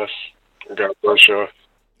job, Ness. God bless you.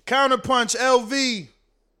 Counterpunch, LV.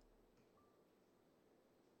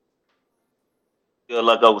 Yeah,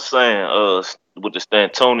 like I was saying, with the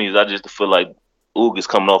Stantonis, I just feel like Ugas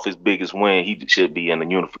coming off his biggest win, he should be in the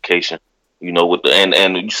unification. With the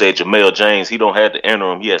and you said Jamel James, he don't have the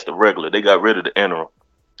interim, he has the regular. They got rid of the interim,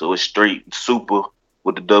 so it's straight super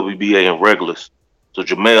with the WBA and regulars. So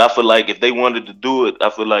Jamel, I feel like if they wanted to do it, I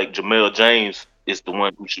feel like Jamel James is the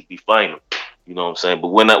one who should be fighting. You know what I'm saying? But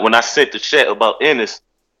when I sent the chat about Ennis,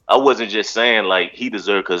 I wasn't just saying like he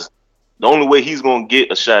deserved, because the only way he's gonna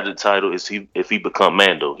get a shot at the title is if he become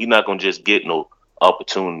Mando. He's not gonna just get no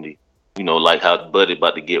opportunity. Like how Buddy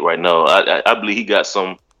about to get right now. I believe he got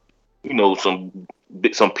some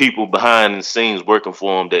people behind the scenes working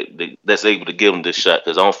for him that's able to give him this shot,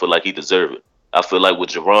 because I don't feel like he deserves it. I feel like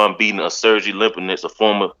with Jerron beating a Sergey Limpinets, a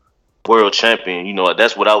former world champion,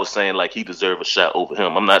 that's what I was saying, like he deserved a shot over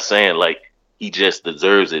him. I'm not saying like he just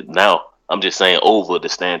deserves it now. I'm just saying over the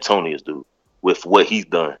Stantonis dude with what he's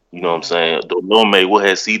done. You know what I'm saying? Dolome, what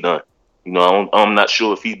has he done? I'm not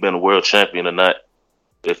sure if he's been a world champion or not.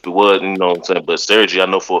 If it was, you know what I'm saying? But Sergey, I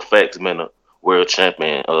know for a fact, he's been a world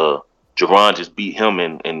champion. Jerron just beat him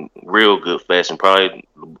in real good fashion. Probably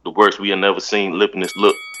the worst we have never seen Lipinus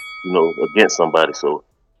look, against somebody. So,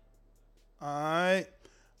 all right.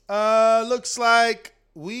 Looks like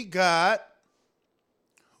we got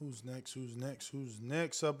who's next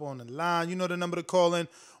up on the line. You know the number to call in,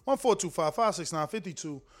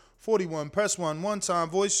 1-425-569-5241. Press 1 one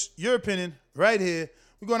time. Voice your opinion right here.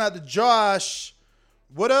 We're going out to Josh.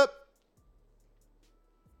 What up?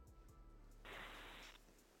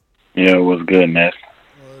 Yeah, what's good, Ness?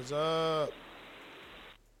 What's up?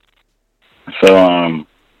 So,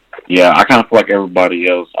 yeah, I kind of feel like everybody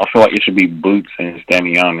else. I feel like it should be Boots and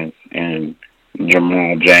Stanionis and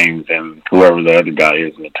Jamal James and whoever the other guy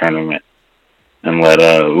is in the tournament, and let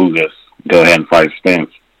Ugas go ahead and fight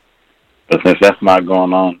Spence. But since that's not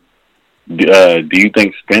going on, do you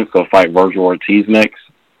think Spence will fight Virgil Ortiz next?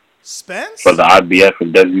 Spence? For the IBF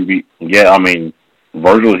and WB? Yeah, I mean,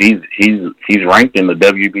 Virgil, he's ranked in the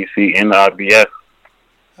WBC and the IBF.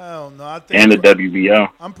 Hell no, I think and the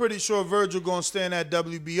WBO. I'm pretty sure Virgil gonna stay in that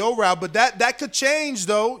WBO route, but that could change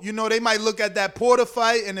though. They might look at that Porter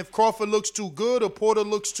fight, and if Crawford looks too good or Porter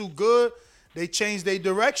looks too good, they change their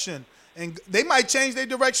direction, and they might change their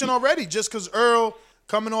direction already just because Earl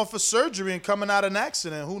coming off of surgery and coming out of an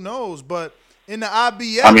accident. Who knows? But in the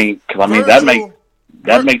IBF, Virgil,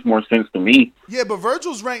 that makes more sense to me. Yeah, but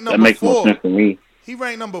Virgil's ranked number 4. That makes more sense to me. He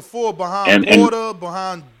ranked number 4 behind And- Porter,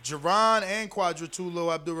 behind Jaron, and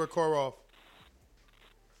Quadratulo Abdul-Rakurov.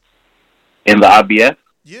 in the IBS.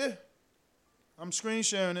 Yeah. I'm screen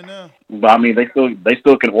sharing it now. But I mean, they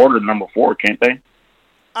still can order number 4, can't they?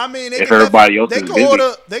 I mean, they If can everybody else they is could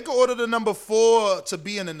busy. they could order the number 4 to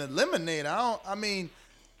be in an eliminator.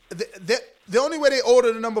 The only way they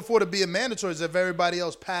order the number 4 to be a mandatory is if everybody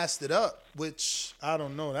else passed it up, which I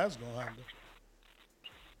don't know that's gonna happen.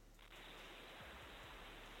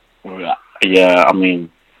 Yeah, I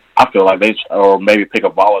mean, I feel like or maybe pick a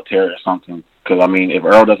voluntary or something. Because I mean, if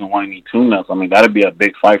Earl doesn't want any tune-ups, I mean that'd be a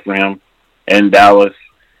big fight for him in Dallas.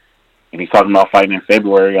 And he's talking about fighting in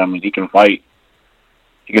February. I mean, he can fight.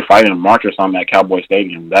 He can fight in March or something at Cowboy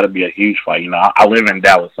Stadium. That'd be a huge fight. You know, I live in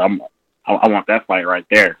Dallas. So I want that fight right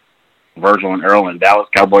there. Virgil and Earl in Dallas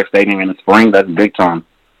Cowboy Stadium in the spring. That's big time.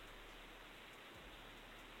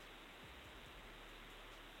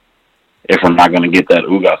 If we're not going to get that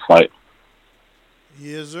Ugas fight.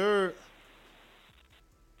 Yes, sir.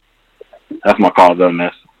 That's my call, though,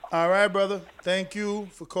 Ness. All right, brother. Thank you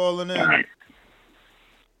for calling in. All right.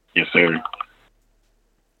 Yes, sir.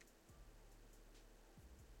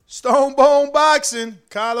 Stone Bone Boxing,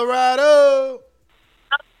 Colorado.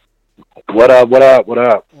 What up? What up? What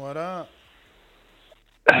up? What up?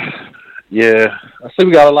 Yeah, I see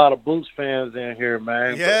we got a lot of Boots fans in here,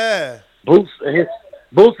 man. Yeah. Boots and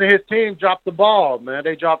his team dropped the ball, man.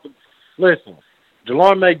 They dropped the. Listen,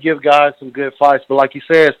 Delorme may give guys some good fights, but like you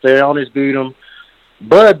said, Sterionis beat him.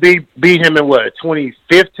 Bud beat him in what,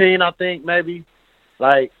 2015, I think, maybe.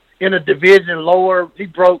 Like in a division lower, he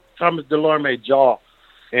broke Thomas Delorme's jaw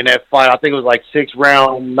in that fight. I think it was like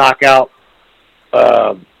 6-round knockout.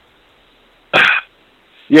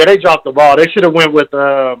 Yeah, they dropped the ball. They should have went with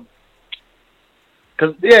Bud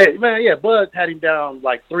had him down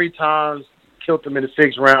like 3 times, killed him in the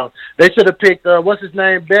 6th round. They should have picked what's his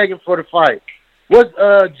name, begging for the fight. What's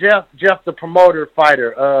Jeff the promoter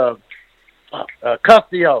fighter?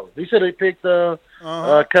 Castillo. He should have picked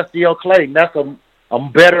Castillo Clayton. That's a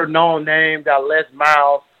better known name, got less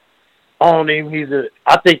miles on him.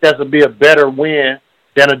 I think that would be a better win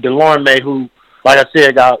than a Delorme who, like I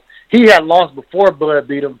said, he had lost before Bud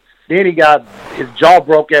beat him. Then he got his jaw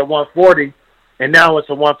broke at 140, and now it's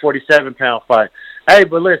a 147-pound fight. Hey,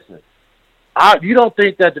 but listen, you don't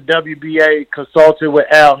think that the WBA consulted with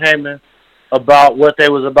Al Heyman about what they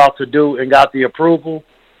was about to do and got the approval?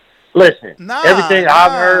 Listen, everything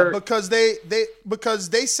I've heard because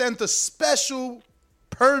they sent a special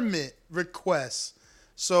permit request.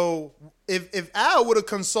 So if Al would have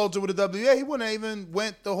consulted with the WBA, he wouldn't have even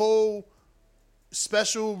went the whole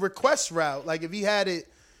special request route. Like if he had it,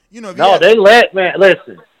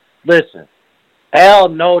 Listen. Al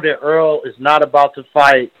know that Earl is not about to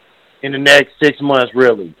fight in the next 6 months,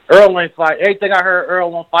 really. Earl ain't fight. Everything I heard,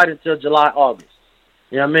 Earl won't fight until July, August.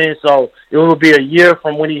 You know what I mean? So it will be a year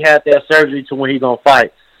from when he had that surgery to when he gonna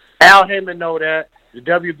fight. Al Heyman know that. The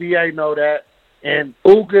WBA know that. And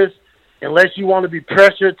Ugas, unless you want to be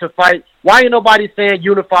pressured to fight, why ain't nobody saying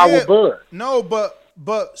unify with Bud? No,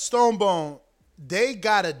 but Stonebone, they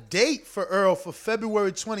got a date for Earl for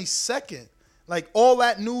February 22nd. Like all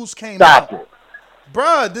that news came out. Stop it.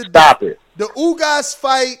 Bruh, Stop it. The Ugas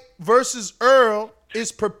fight versus Earl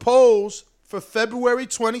is proposed for February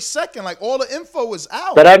 22nd. Like all the info is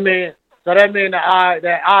out. So that mean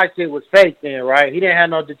that eye shit was fake then, right? He didn't have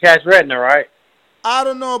no detached retina, right? I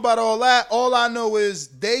don't know about all that. All I know is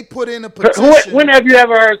they put in a petition. When have you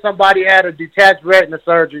ever heard somebody had a detached retina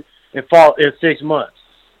surgery and fall in 6 months?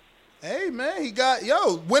 Hey man,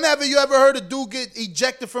 whenever you ever heard a dude get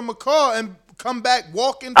ejected from a car and come back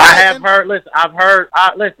walking? I have heard. Listen,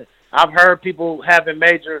 I've heard people having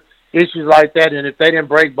major issues like that, and if they didn't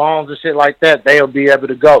break bones and shit like that, they'll be able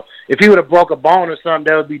to go. If he would have broke a bone or something,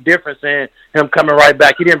 that would be different saying him coming right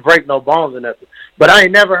back. He didn't break no bones or nothing. But I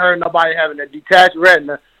ain't never heard nobody having a detached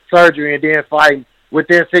retina surgery and then fighting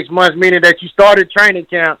within 6 months, meaning that you started training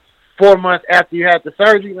camp 4 months after you had the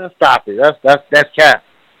surgery. Then stop it. That's cap.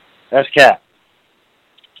 That's cap.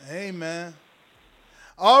 Hey, man.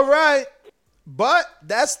 All right. But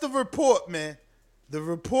that's the report, man. The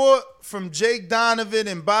report from Jake Donovan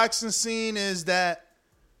and Boxing Scene is that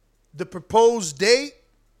the proposed date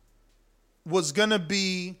was going to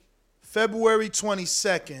be February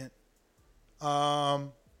 22nd.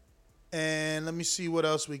 And let me see what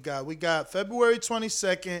else we got. We got February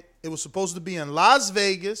 22nd. It was supposed to be in Las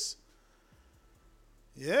Vegas.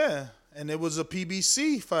 Yeah. And it was a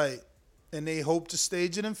PBC fight. And they hope to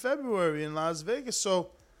stage it in February in Las Vegas.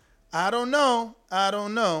 So, I don't know.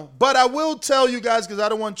 But I will tell you guys, because I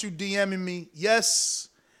don't want you DMing me. Yes,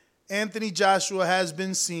 Anthony Joshua has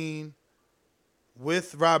been seen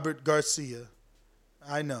with Robert Garcia.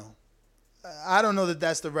 I know. I don't know that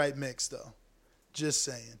that's the right mix, though. Just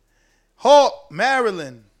saying. Hawk,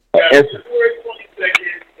 Maryland.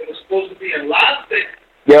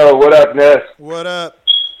 Yo, what up, Ness? What up?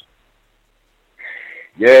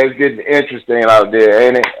 Yeah, it's getting interesting out there,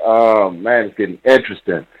 ain't it? Man, it's getting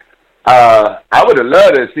interesting. I would have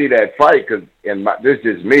loved to see that fight, because this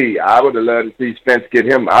is just me. I would have loved to see Spence get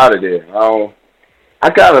him out of there. I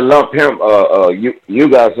kind of lump him, you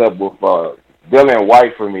guys up with Dillian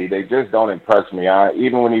White for me. They just don't impress me.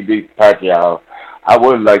 Even when he beat Pacquiao, I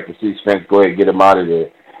would like to see Spence go ahead and get him out of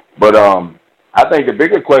there. But I think the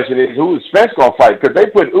bigger question is, who is Spence going to fight? Because they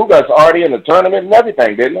put Ugas already in the tournament and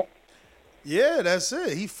everything, didn't they? Yeah, that's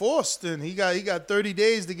it. He forced, and he got 30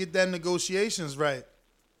 days to get that negotiations right.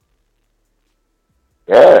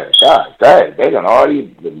 Yeah, God dang, they done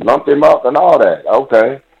already lumped him up and all that.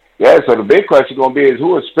 Okay. Yeah, so the big question going to be is,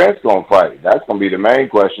 who is Spence going to fight? That's going to be the main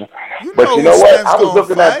question. But you know what? I was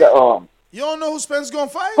looking at the... You don't know who Spence going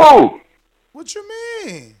to fight? Who? What you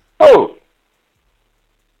mean? Who?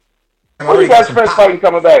 Who you got Spence fighting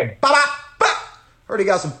coming back? Heard he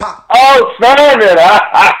got some pop. Oh, Thurman.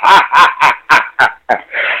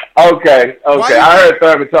 Okay. I heard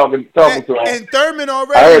Thurman talking to him. And Thurman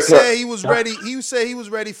already said he was ready. He said he was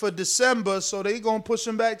ready for December, so they gonna push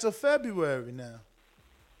him back to February now.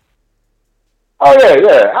 Oh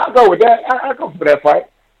yeah. I'll go with that. I'll go for that fight.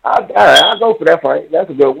 I'll go for that fight. That's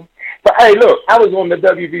a good one. But hey, look, I was on the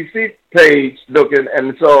WBC page looking,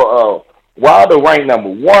 and so Wilder ranked number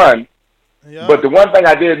 1. Yeah. But the one thing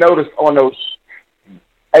I did notice on those,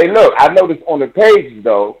 I noticed on the page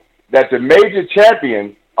though that the major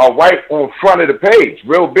champions are right on front of the page,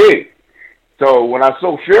 real big. So when I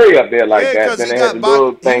saw Fury up there like that, then they had the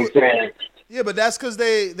little thing saying. Yeah, but that's because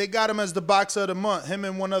they got him as the boxer of the month. Him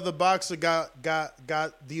and one other boxer got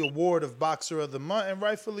the award of boxer of the month, and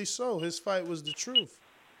rightfully so. His fight was the truth.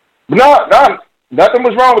 No, nothing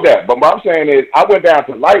was wrong with that. But what I'm saying is, I went down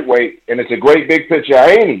to lightweight, and it's a great big picture of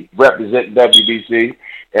Haney representing WBC,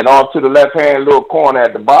 and off to the left-hand little corner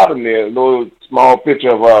at the bottom there, a little small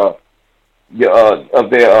picture of their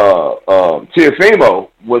Teofimo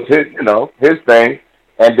was his thing,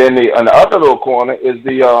 and then on the other little corner is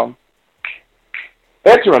the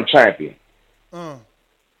interim champion.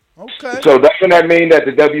 Okay. So doesn't that mean that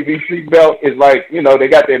the WBC belt is like, they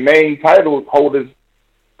got their main title holders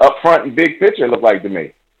up front in big picture, look like to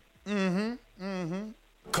me. Yeah.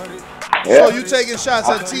 So you taking shots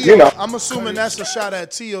at Tio? I'm assuming that's a shot at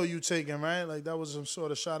Tio you taking, right? Like that was some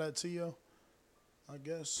sort of shot at Tio, I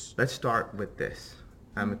guess. Let's start with this.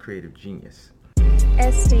 I'm a creative genius.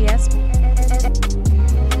 SDS.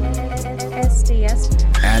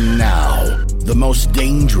 And now, the most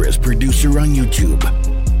dangerous producer on YouTube,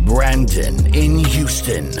 Brandon in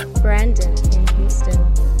Houston.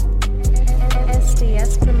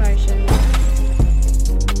 SDS Promotions.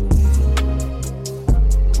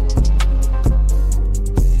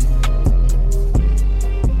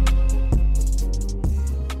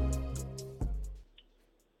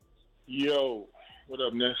 Yo, what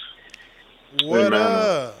up, Ness? What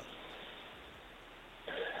up?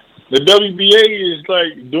 The WBA is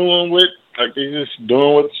doing they just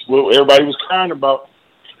doing what everybody was crying about.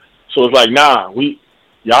 So it's like, nah,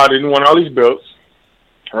 y'all didn't want all these belts,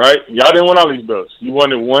 right? Y'all didn't want all these belts. You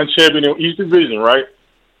wanted one champion in each division, right?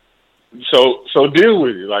 So deal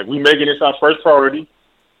with it. Like, we making this our first priority.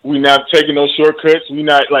 We not taking those shortcuts. We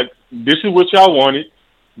not this is what y'all wanted.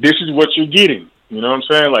 This is what you're getting. You know what I'm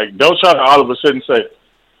saying? Like, don't try to all of a sudden say,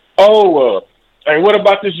 hey, what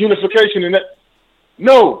about this unification and that?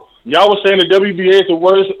 No, y'all was saying the WBA is the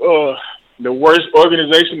worst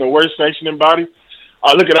organization, the worst sanctioning body.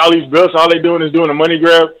 Look at all these belts. All they doing is doing a money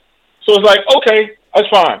grab. So it's like, okay, that's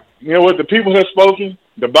fine. You know what? The people have spoken.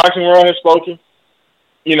 The boxing world has spoken.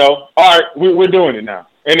 All right, we're doing it now.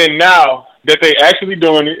 And then now that they actually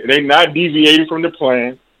doing it, they not deviating from the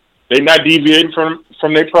plan. They not deviating from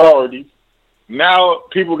their priorities. Now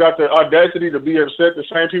people got the audacity to be upset. The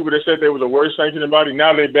same people that said they were the worst sanctioning body,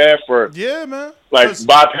 now they bad for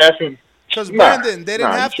bypassing. Because Brandon, they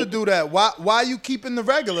didn't have to do that. Why you keeping the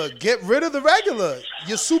regular? Get rid of the regular.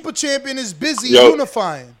 Your super champion is busy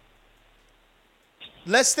unifying.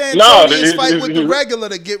 Let Stantonius fight with the regular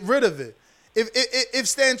to get rid of it. If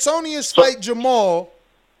Stantonius fight Jamel,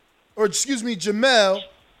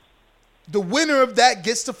 the winner of that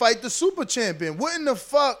gets to fight the super champion. What in the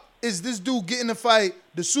fuck is this dude getting to fight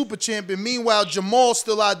the super champion? Meanwhile, Jamal's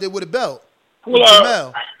still out there with a belt.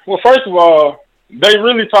 Well, first of all, they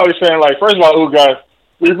really probably saying first of all, guys,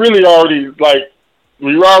 we really already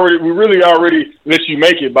let you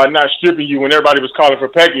make it by not stripping you when everybody was calling for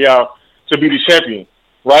Pacquiao. to be the champion,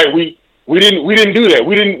 right? We didn't do that.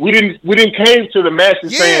 We didn't cave to the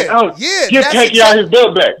masses saying, "Oh, give Pacquiao his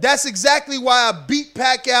belt back." That's exactly why I beat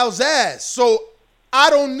Pacquiao's ass. So I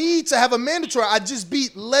don't need to have a mandatory. I just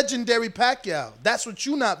beat legendary Pacquiao. That's what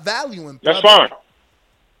you're not valuing. Brother. That's fine.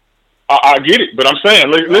 I get it, but I'm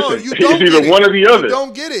saying, listen, it's either one or the other. You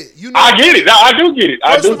don't get it. I get it. I do get it.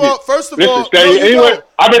 First of listen, all, anyway,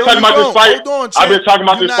 I've been talking about this fight. I've been talking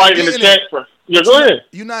about this fight in the chat for. Yeah, go ahead.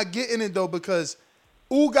 You're not getting it though because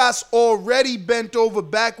Ugas already bent over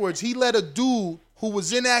backwards. He let a dude who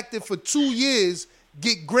was inactive for 2 years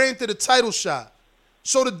get granted a title shot.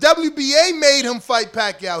 So the WBA made him fight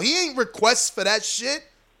Pacquiao. He ain't request for that shit.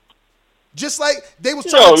 Just like they was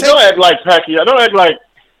trying to take. Don't act like Pacquiao. Don't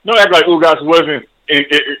act like Ugas wasn't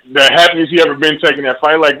the happiest he ever been taking that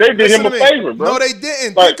fight. Like they did him a favor, bro. No, they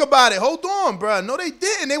didn't. Think about it. Hold on, bro. No, they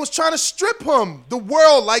didn't. They was trying to strip him. The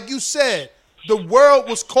world, like you said, the world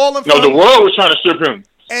was calling for him. No, the world was trying to strip him.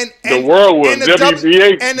 And the world was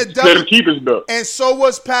WBA let him keep his belt. And so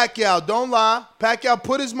was Pacquiao. Don't lie. Pacquiao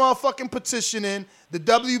put his motherfucking petition in. The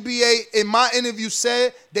WBA, in my interview,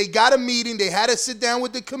 said they got a meeting. They had to sit down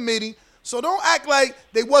with the committee. So don't act like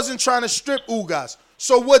they wasn't trying to strip Ugas.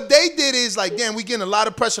 So what they did is like, damn, we getting a lot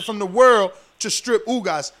of pressure from the world to strip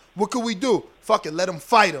Ugas. What could we do? Fuck it, let him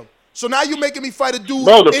fight him. So now you making me fight a dude.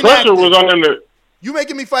 Bro, the pressure was on them to. You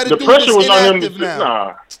making me fight a the dude pressure that's was on inactive him now.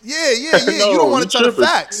 Nah. Yeah. No, you don't want to tell the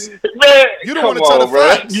facts. Man, you don't want to tell the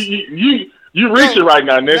facts. You reaching right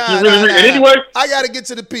now, Nick. You really reaching. Anyway, I got to get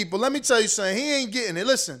to the people. Let me tell you something. He ain't getting it.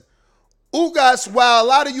 Listen, Ugas, while a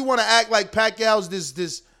lot of you want to act like Pacquiao's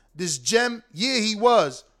this gem, yeah, he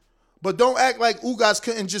was. But don't act like Ugas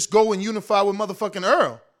couldn't just go and unify with motherfucking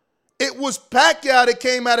Earl. It was Pacquiao that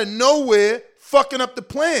came out of nowhere fucking up the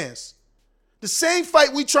plans. The same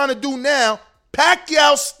fight we trying to do now,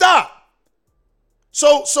 Pacquiao stopped.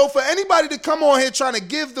 So for anybody to come on here trying to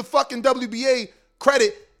give the fucking WBA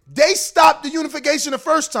credit, they stopped the unification the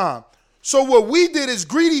first time. So what we did as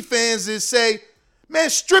greedy fans is say, man,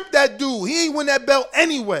 strip that dude. He ain't win that belt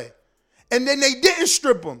anyway. And then they didn't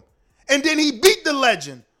strip him. And then he beat the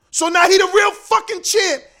legend. So now he the real fucking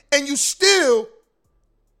champ. And you still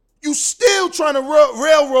trying to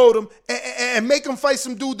railroad him and make him fight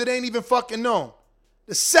some dude that ain't even fucking known.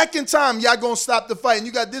 The second time y'all gonna stop the fight, and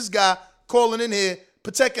you got this guy calling in here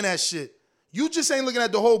protecting that shit. You just ain't looking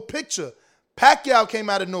at the whole picture. Pacquiao came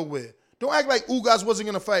out of nowhere. Don't act like Ugas wasn't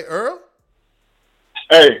gonna fight Earl.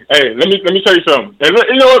 Hey, let me tell you something. And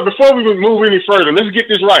you know what? Before we move any further, let's get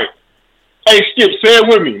this right. Hey, Skip, say it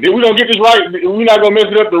with me. If we don't get this right, we're not gonna mess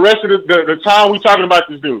it up the rest of the time we talking about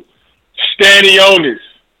this dude. Stanionis.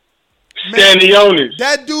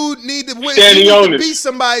 That dude need to win. He need to beat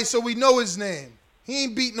somebody so we know his name. He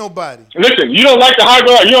ain't beat nobody. Listen, you don't like the high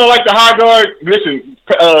guard. You don't like the high guard. Listen,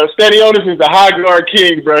 Stanionis is the high guard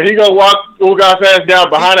king, bro. He gonna walk Ugas' ass down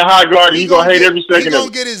behind the high guard, and he gonna hate every second. He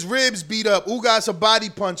gonna get his ribs beat up. Ugas a body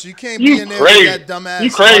puncher. You can't be in there with that dumbass.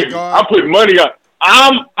 You crazy? I'm putting money on.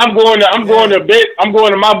 I'm going to bet. I'm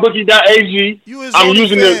going to mybookie.ag. I'm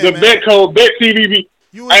using the bet code BetTVB.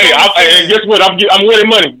 Hey, guess what? I'm winning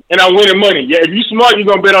money, and I'm winning money. Yeah, if you smart, you're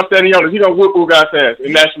gonna bet on Stanionis. He gonna whip Ugas' ass,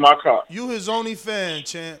 and that's my call. You his only fan,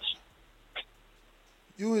 champ.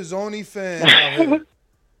 You his only fan out here.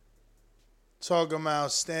 Talking about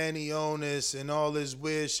Stanionis and all this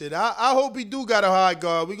weird shit. I hope he do got a high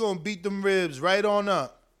guard. We gonna beat them ribs right on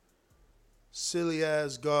up. Silly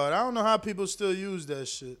ass guard. I don't know how people still use that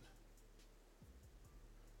shit.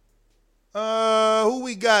 Who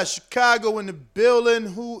we got? Chicago in the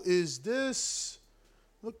building. Who is this?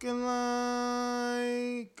 Looking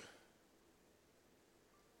like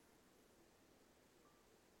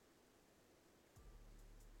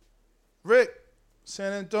Rick,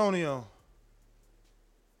 San Antonio.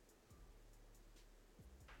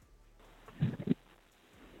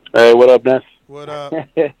 Hey, what up, Ness? What up?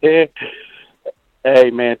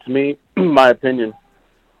 Hey, man, to me, my opinion,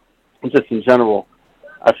 just in general,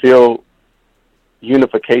 I feel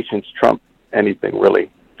unifications trump anything,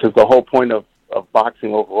 really. Because the whole point of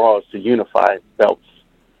boxing overall is to unify belts.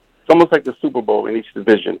 It's almost like the Super Bowl in each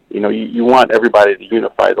division. You know, you want everybody to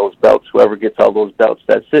unify those belts. Whoever gets all those belts,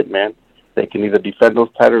 that's it, man. They can either defend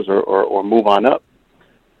those titles or move on up.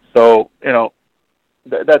 So, you know,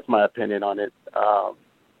 that's my opinion on it. I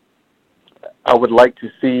would like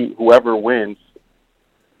to see whoever wins.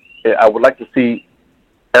 I would like to see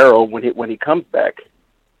Errol when he comes back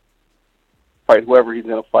fight whoever he's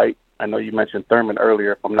going to fight. I know you mentioned Thurman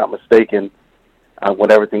earlier, if I'm not mistaken.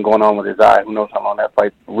 With everything going on with his eye, who knows how long that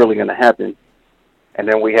fight's really going to happen. And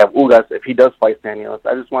then we have Ugas. If he does fight Stanionis,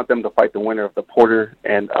 I just want them to fight the winner of the Porter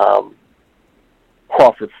and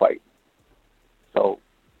Crawford fight. So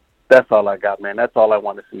that's all I got, man. That's all I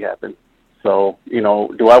want to see happen. So,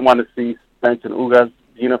 do I want to see Spence and Ugas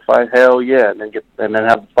unify? Hell yeah, and then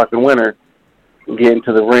have the fucking winner get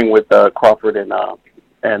into the ring with Crawford and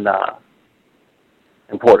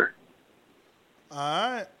Porter.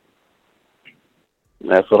 All right.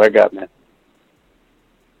 That's what I got, man.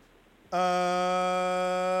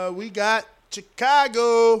 We got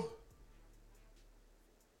Chicago.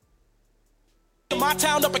 My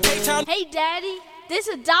town up in K-Town. Hey, Daddy, this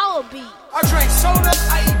a dollar beat. I drink soda,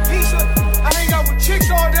 I eat pizza, I hang out with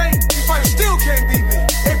chicks all day. These fighters still can't beat me.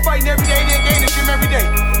 They fighting every day, they in the gym every day.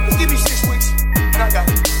 Just give me 6 weeks, and I got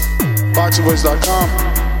it. BoxingVoice.com.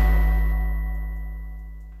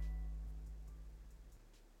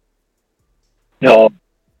 Yo,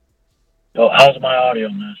 how's my audio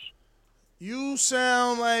on this? You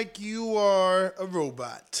sound like you are a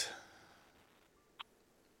robot.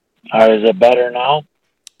 All right, is it better now?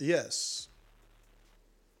 Yes.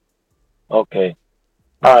 Okay.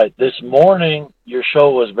 All right, this morning your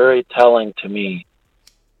show was very telling to me.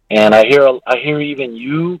 And I hear even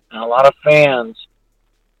you and a lot of fans,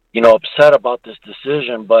 upset about this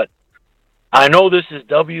decision, but I know this is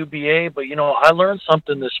WBA, but I learned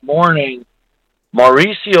something this morning.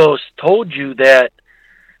 Mauricio told you that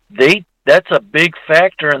that's a big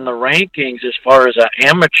factor in the rankings as far as an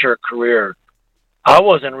amateur career. I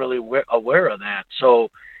wasn't really aware of that.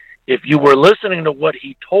 So if you were listening to what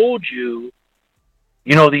he told you,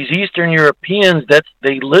 these Eastern Europeans,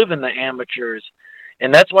 they live in the amateurs,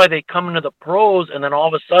 and that's why they come into the pros, and then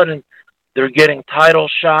all of a sudden they're getting title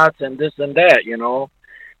shots and this and that,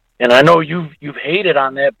 And I know you've hated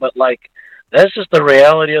on that, but that's just the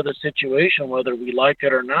reality of the situation, whether we like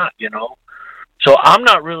it or not, So I'm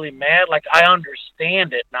not really mad. I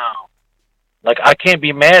understand it now. I can't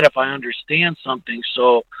be mad if I understand something.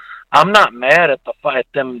 So I'm not mad at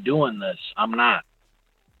them doing this. I'm not.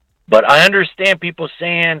 But I understand people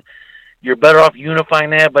saying you're better off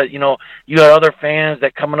unifying that. But, you got other fans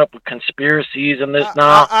that coming up with conspiracies and this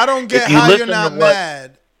now. I don't get how you're not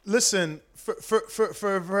mad. Listen,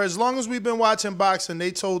 for as long as we've been watching boxing,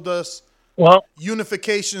 they told us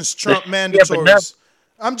unifications trump mandatories.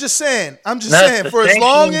 I'm just saying. For as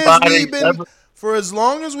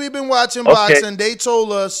long as we've been watching boxing, they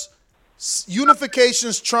told us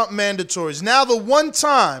unifications trump mandatories. Now the one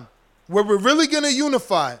time where we're really going to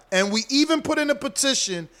unify, and we even put in a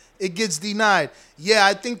petition, it gets denied. Yeah,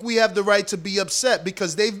 I think we have the right to be upset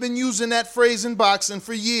because they've been using that phrase in boxing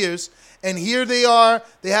for years, and here they are.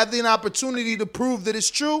 They have the opportunity to prove that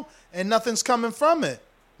it's true, and nothing's coming from it.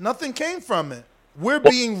 Nothing came from it. We're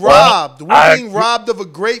being robbed. We're being robbed of a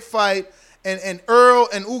great fight, and Earl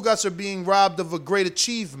and Ugas are being robbed of a great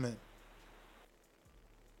achievement.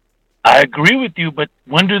 I agree with you, but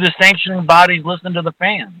when do the sanctioning bodies listen to the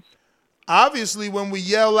fans? Obviously, when we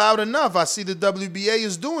yell loud enough. I see the WBA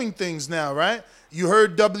is doing things now, right? You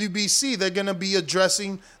heard WBC. They're going to be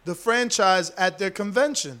addressing the franchise at their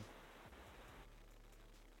convention.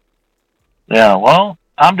 Yeah, well,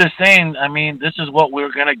 I'm just saying, this is what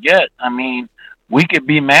we're going to get. We could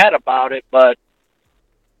be mad about it, but,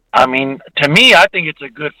 to me, I think it's a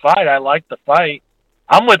good fight. I like the fight.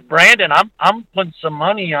 I'm with Brandon. I'm putting some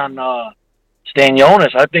money on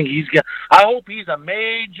Stanionis. I hope he's a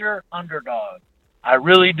major underdog. I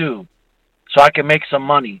really do. So I can make some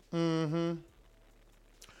money. Mm-hmm.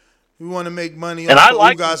 We want to make money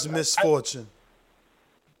off Ugas' misfortune.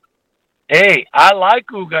 Hey, I like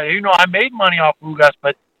Ugas. I made money off Ugas,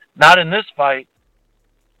 but not in this fight.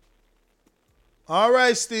 All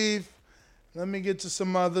right, Steve. Let me get to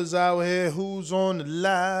some others out here. Who's on the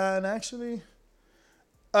line, actually?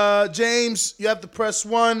 James, you have to press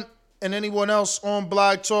 1. And anyone else on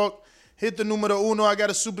Blog Talk, hit the numero uno. I got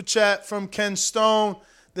a super chat from Ken Stone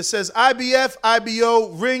that says, IBF, IBO,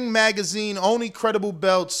 Ring Magazine, only credible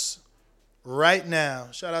belts right now.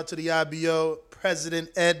 Shout out to the IBO, President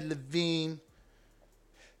Ed Levine.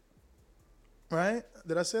 Right?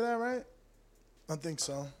 Did I say that right? I think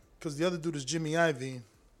so. Because the other dude is Jimmy Iovine.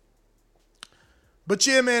 But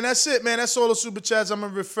yeah, man, that's it, man. That's all the super chats. I'm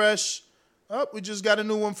going to refresh. Oh, we just got a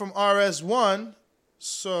new one from RS1.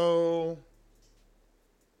 So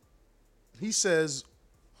he says,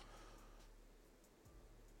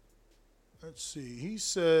 let's see. He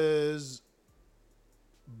says,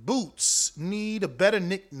 Boots need a better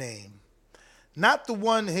nickname. Not the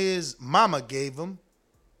one his mama gave him.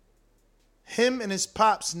 Him and his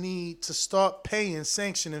pops need to start paying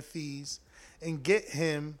sanctioning fees and get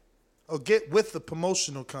with the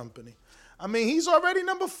promotional company. He's already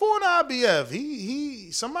number 4 in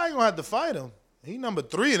IBF. Somebody gonna have to fight him. He number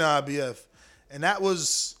 3 in IBF, and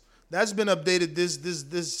that's been updated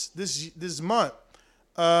this month.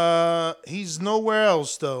 He's nowhere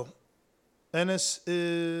else though. Ennis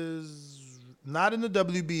is not in the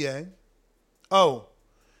WBA. Oh,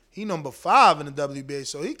 he number 5 in the WBA,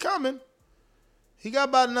 so he coming. He got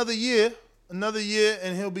about another year, and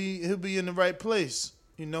he'll be in the right place.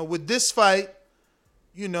 You know, with this fight,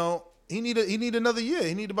 you know, he need another year.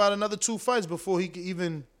 He need about another 2 fights before he can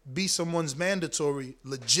even be someone's mandatory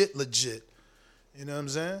legit. You know what I'm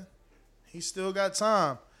saying? He still got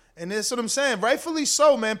time. And that's what I'm saying. Rightfully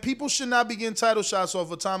so, man. People should not be getting title shots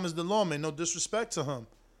off of Thomas Delorme. No disrespect to him.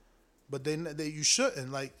 But you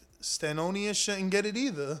shouldn't. Like, Stanonius shouldn't get it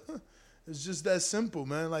either. It's just that simple,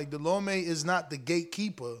 man. Like, Delorme is not the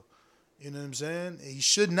gatekeeper. You know what I'm saying? He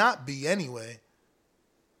should not be anyway.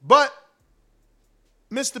 But,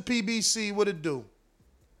 Mr. PBC, what it do?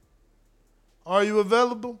 Are you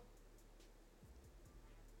available?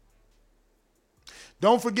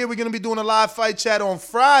 Don't forget, we're going to be doing a live fight chat on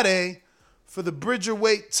Friday for the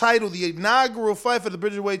Bridgerweight title. The inaugural fight for the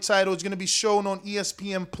Bridgerweight title is going to be shown on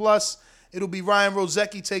ESPN+. It'll be Ryan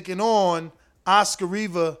Rozecki taking on Oscar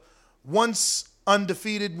Riva, once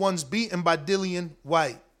undefeated, once beaten by Dillian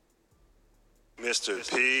White. Mr.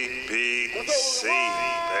 PBC,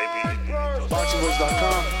 baby.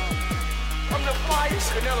 BoxingVoice.com. I'm the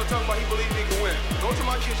finest. Canelo talking about he believes he can win. Go to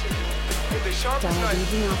my kitchen. Get the sharpest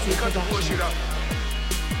knife and cut the bullshit out.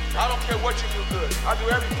 I don't care what you do good. I do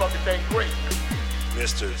every fucking thing great.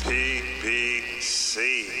 Mr. PBC,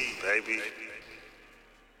 baby.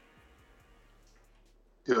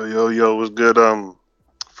 Yo, what's good?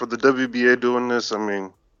 For the WBA doing this, I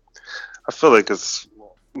mean, I feel like it's,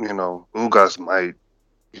 you know, Ugas might,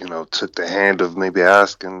 you know, took the hand of maybe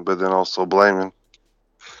asking, but then also blaming.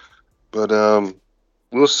 But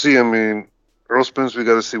we'll see. I mean, Earl Spence, we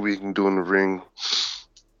got to see what he can do in the ring.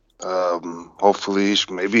 Hopefully,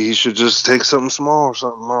 maybe he should just take something small or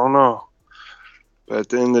something. I don't know. But at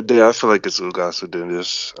the end of the day, I feel like it's Ugas who did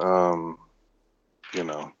this. You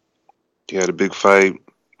know, he had a big fight.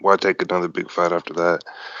 Why take another big fight after that?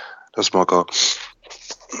 That's my call.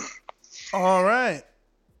 All right.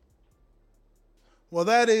 Well,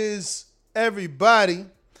 that is everybody.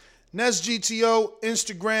 Nest GTO,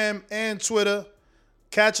 Instagram, and Twitter.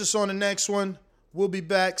 Catch us on the next one. We'll be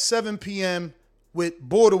back 7 p.m. with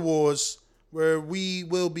Border Wars, where we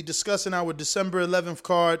will be discussing our December 11th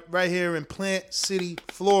card right here in Plant City,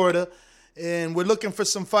 Florida. And we're looking for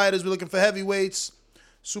some fighters. We're looking for heavyweights,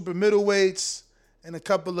 super middleweights, and a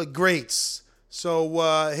couple of greats.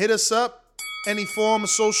 So hit us up, any form of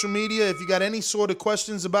social media. If you got any sort of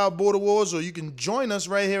questions about Border Wars, or you can join us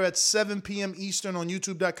right here at 7 p.m. Eastern on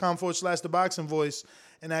youtube.com/The Boxing Voice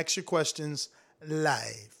and ask your questions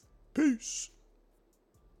live. Peace.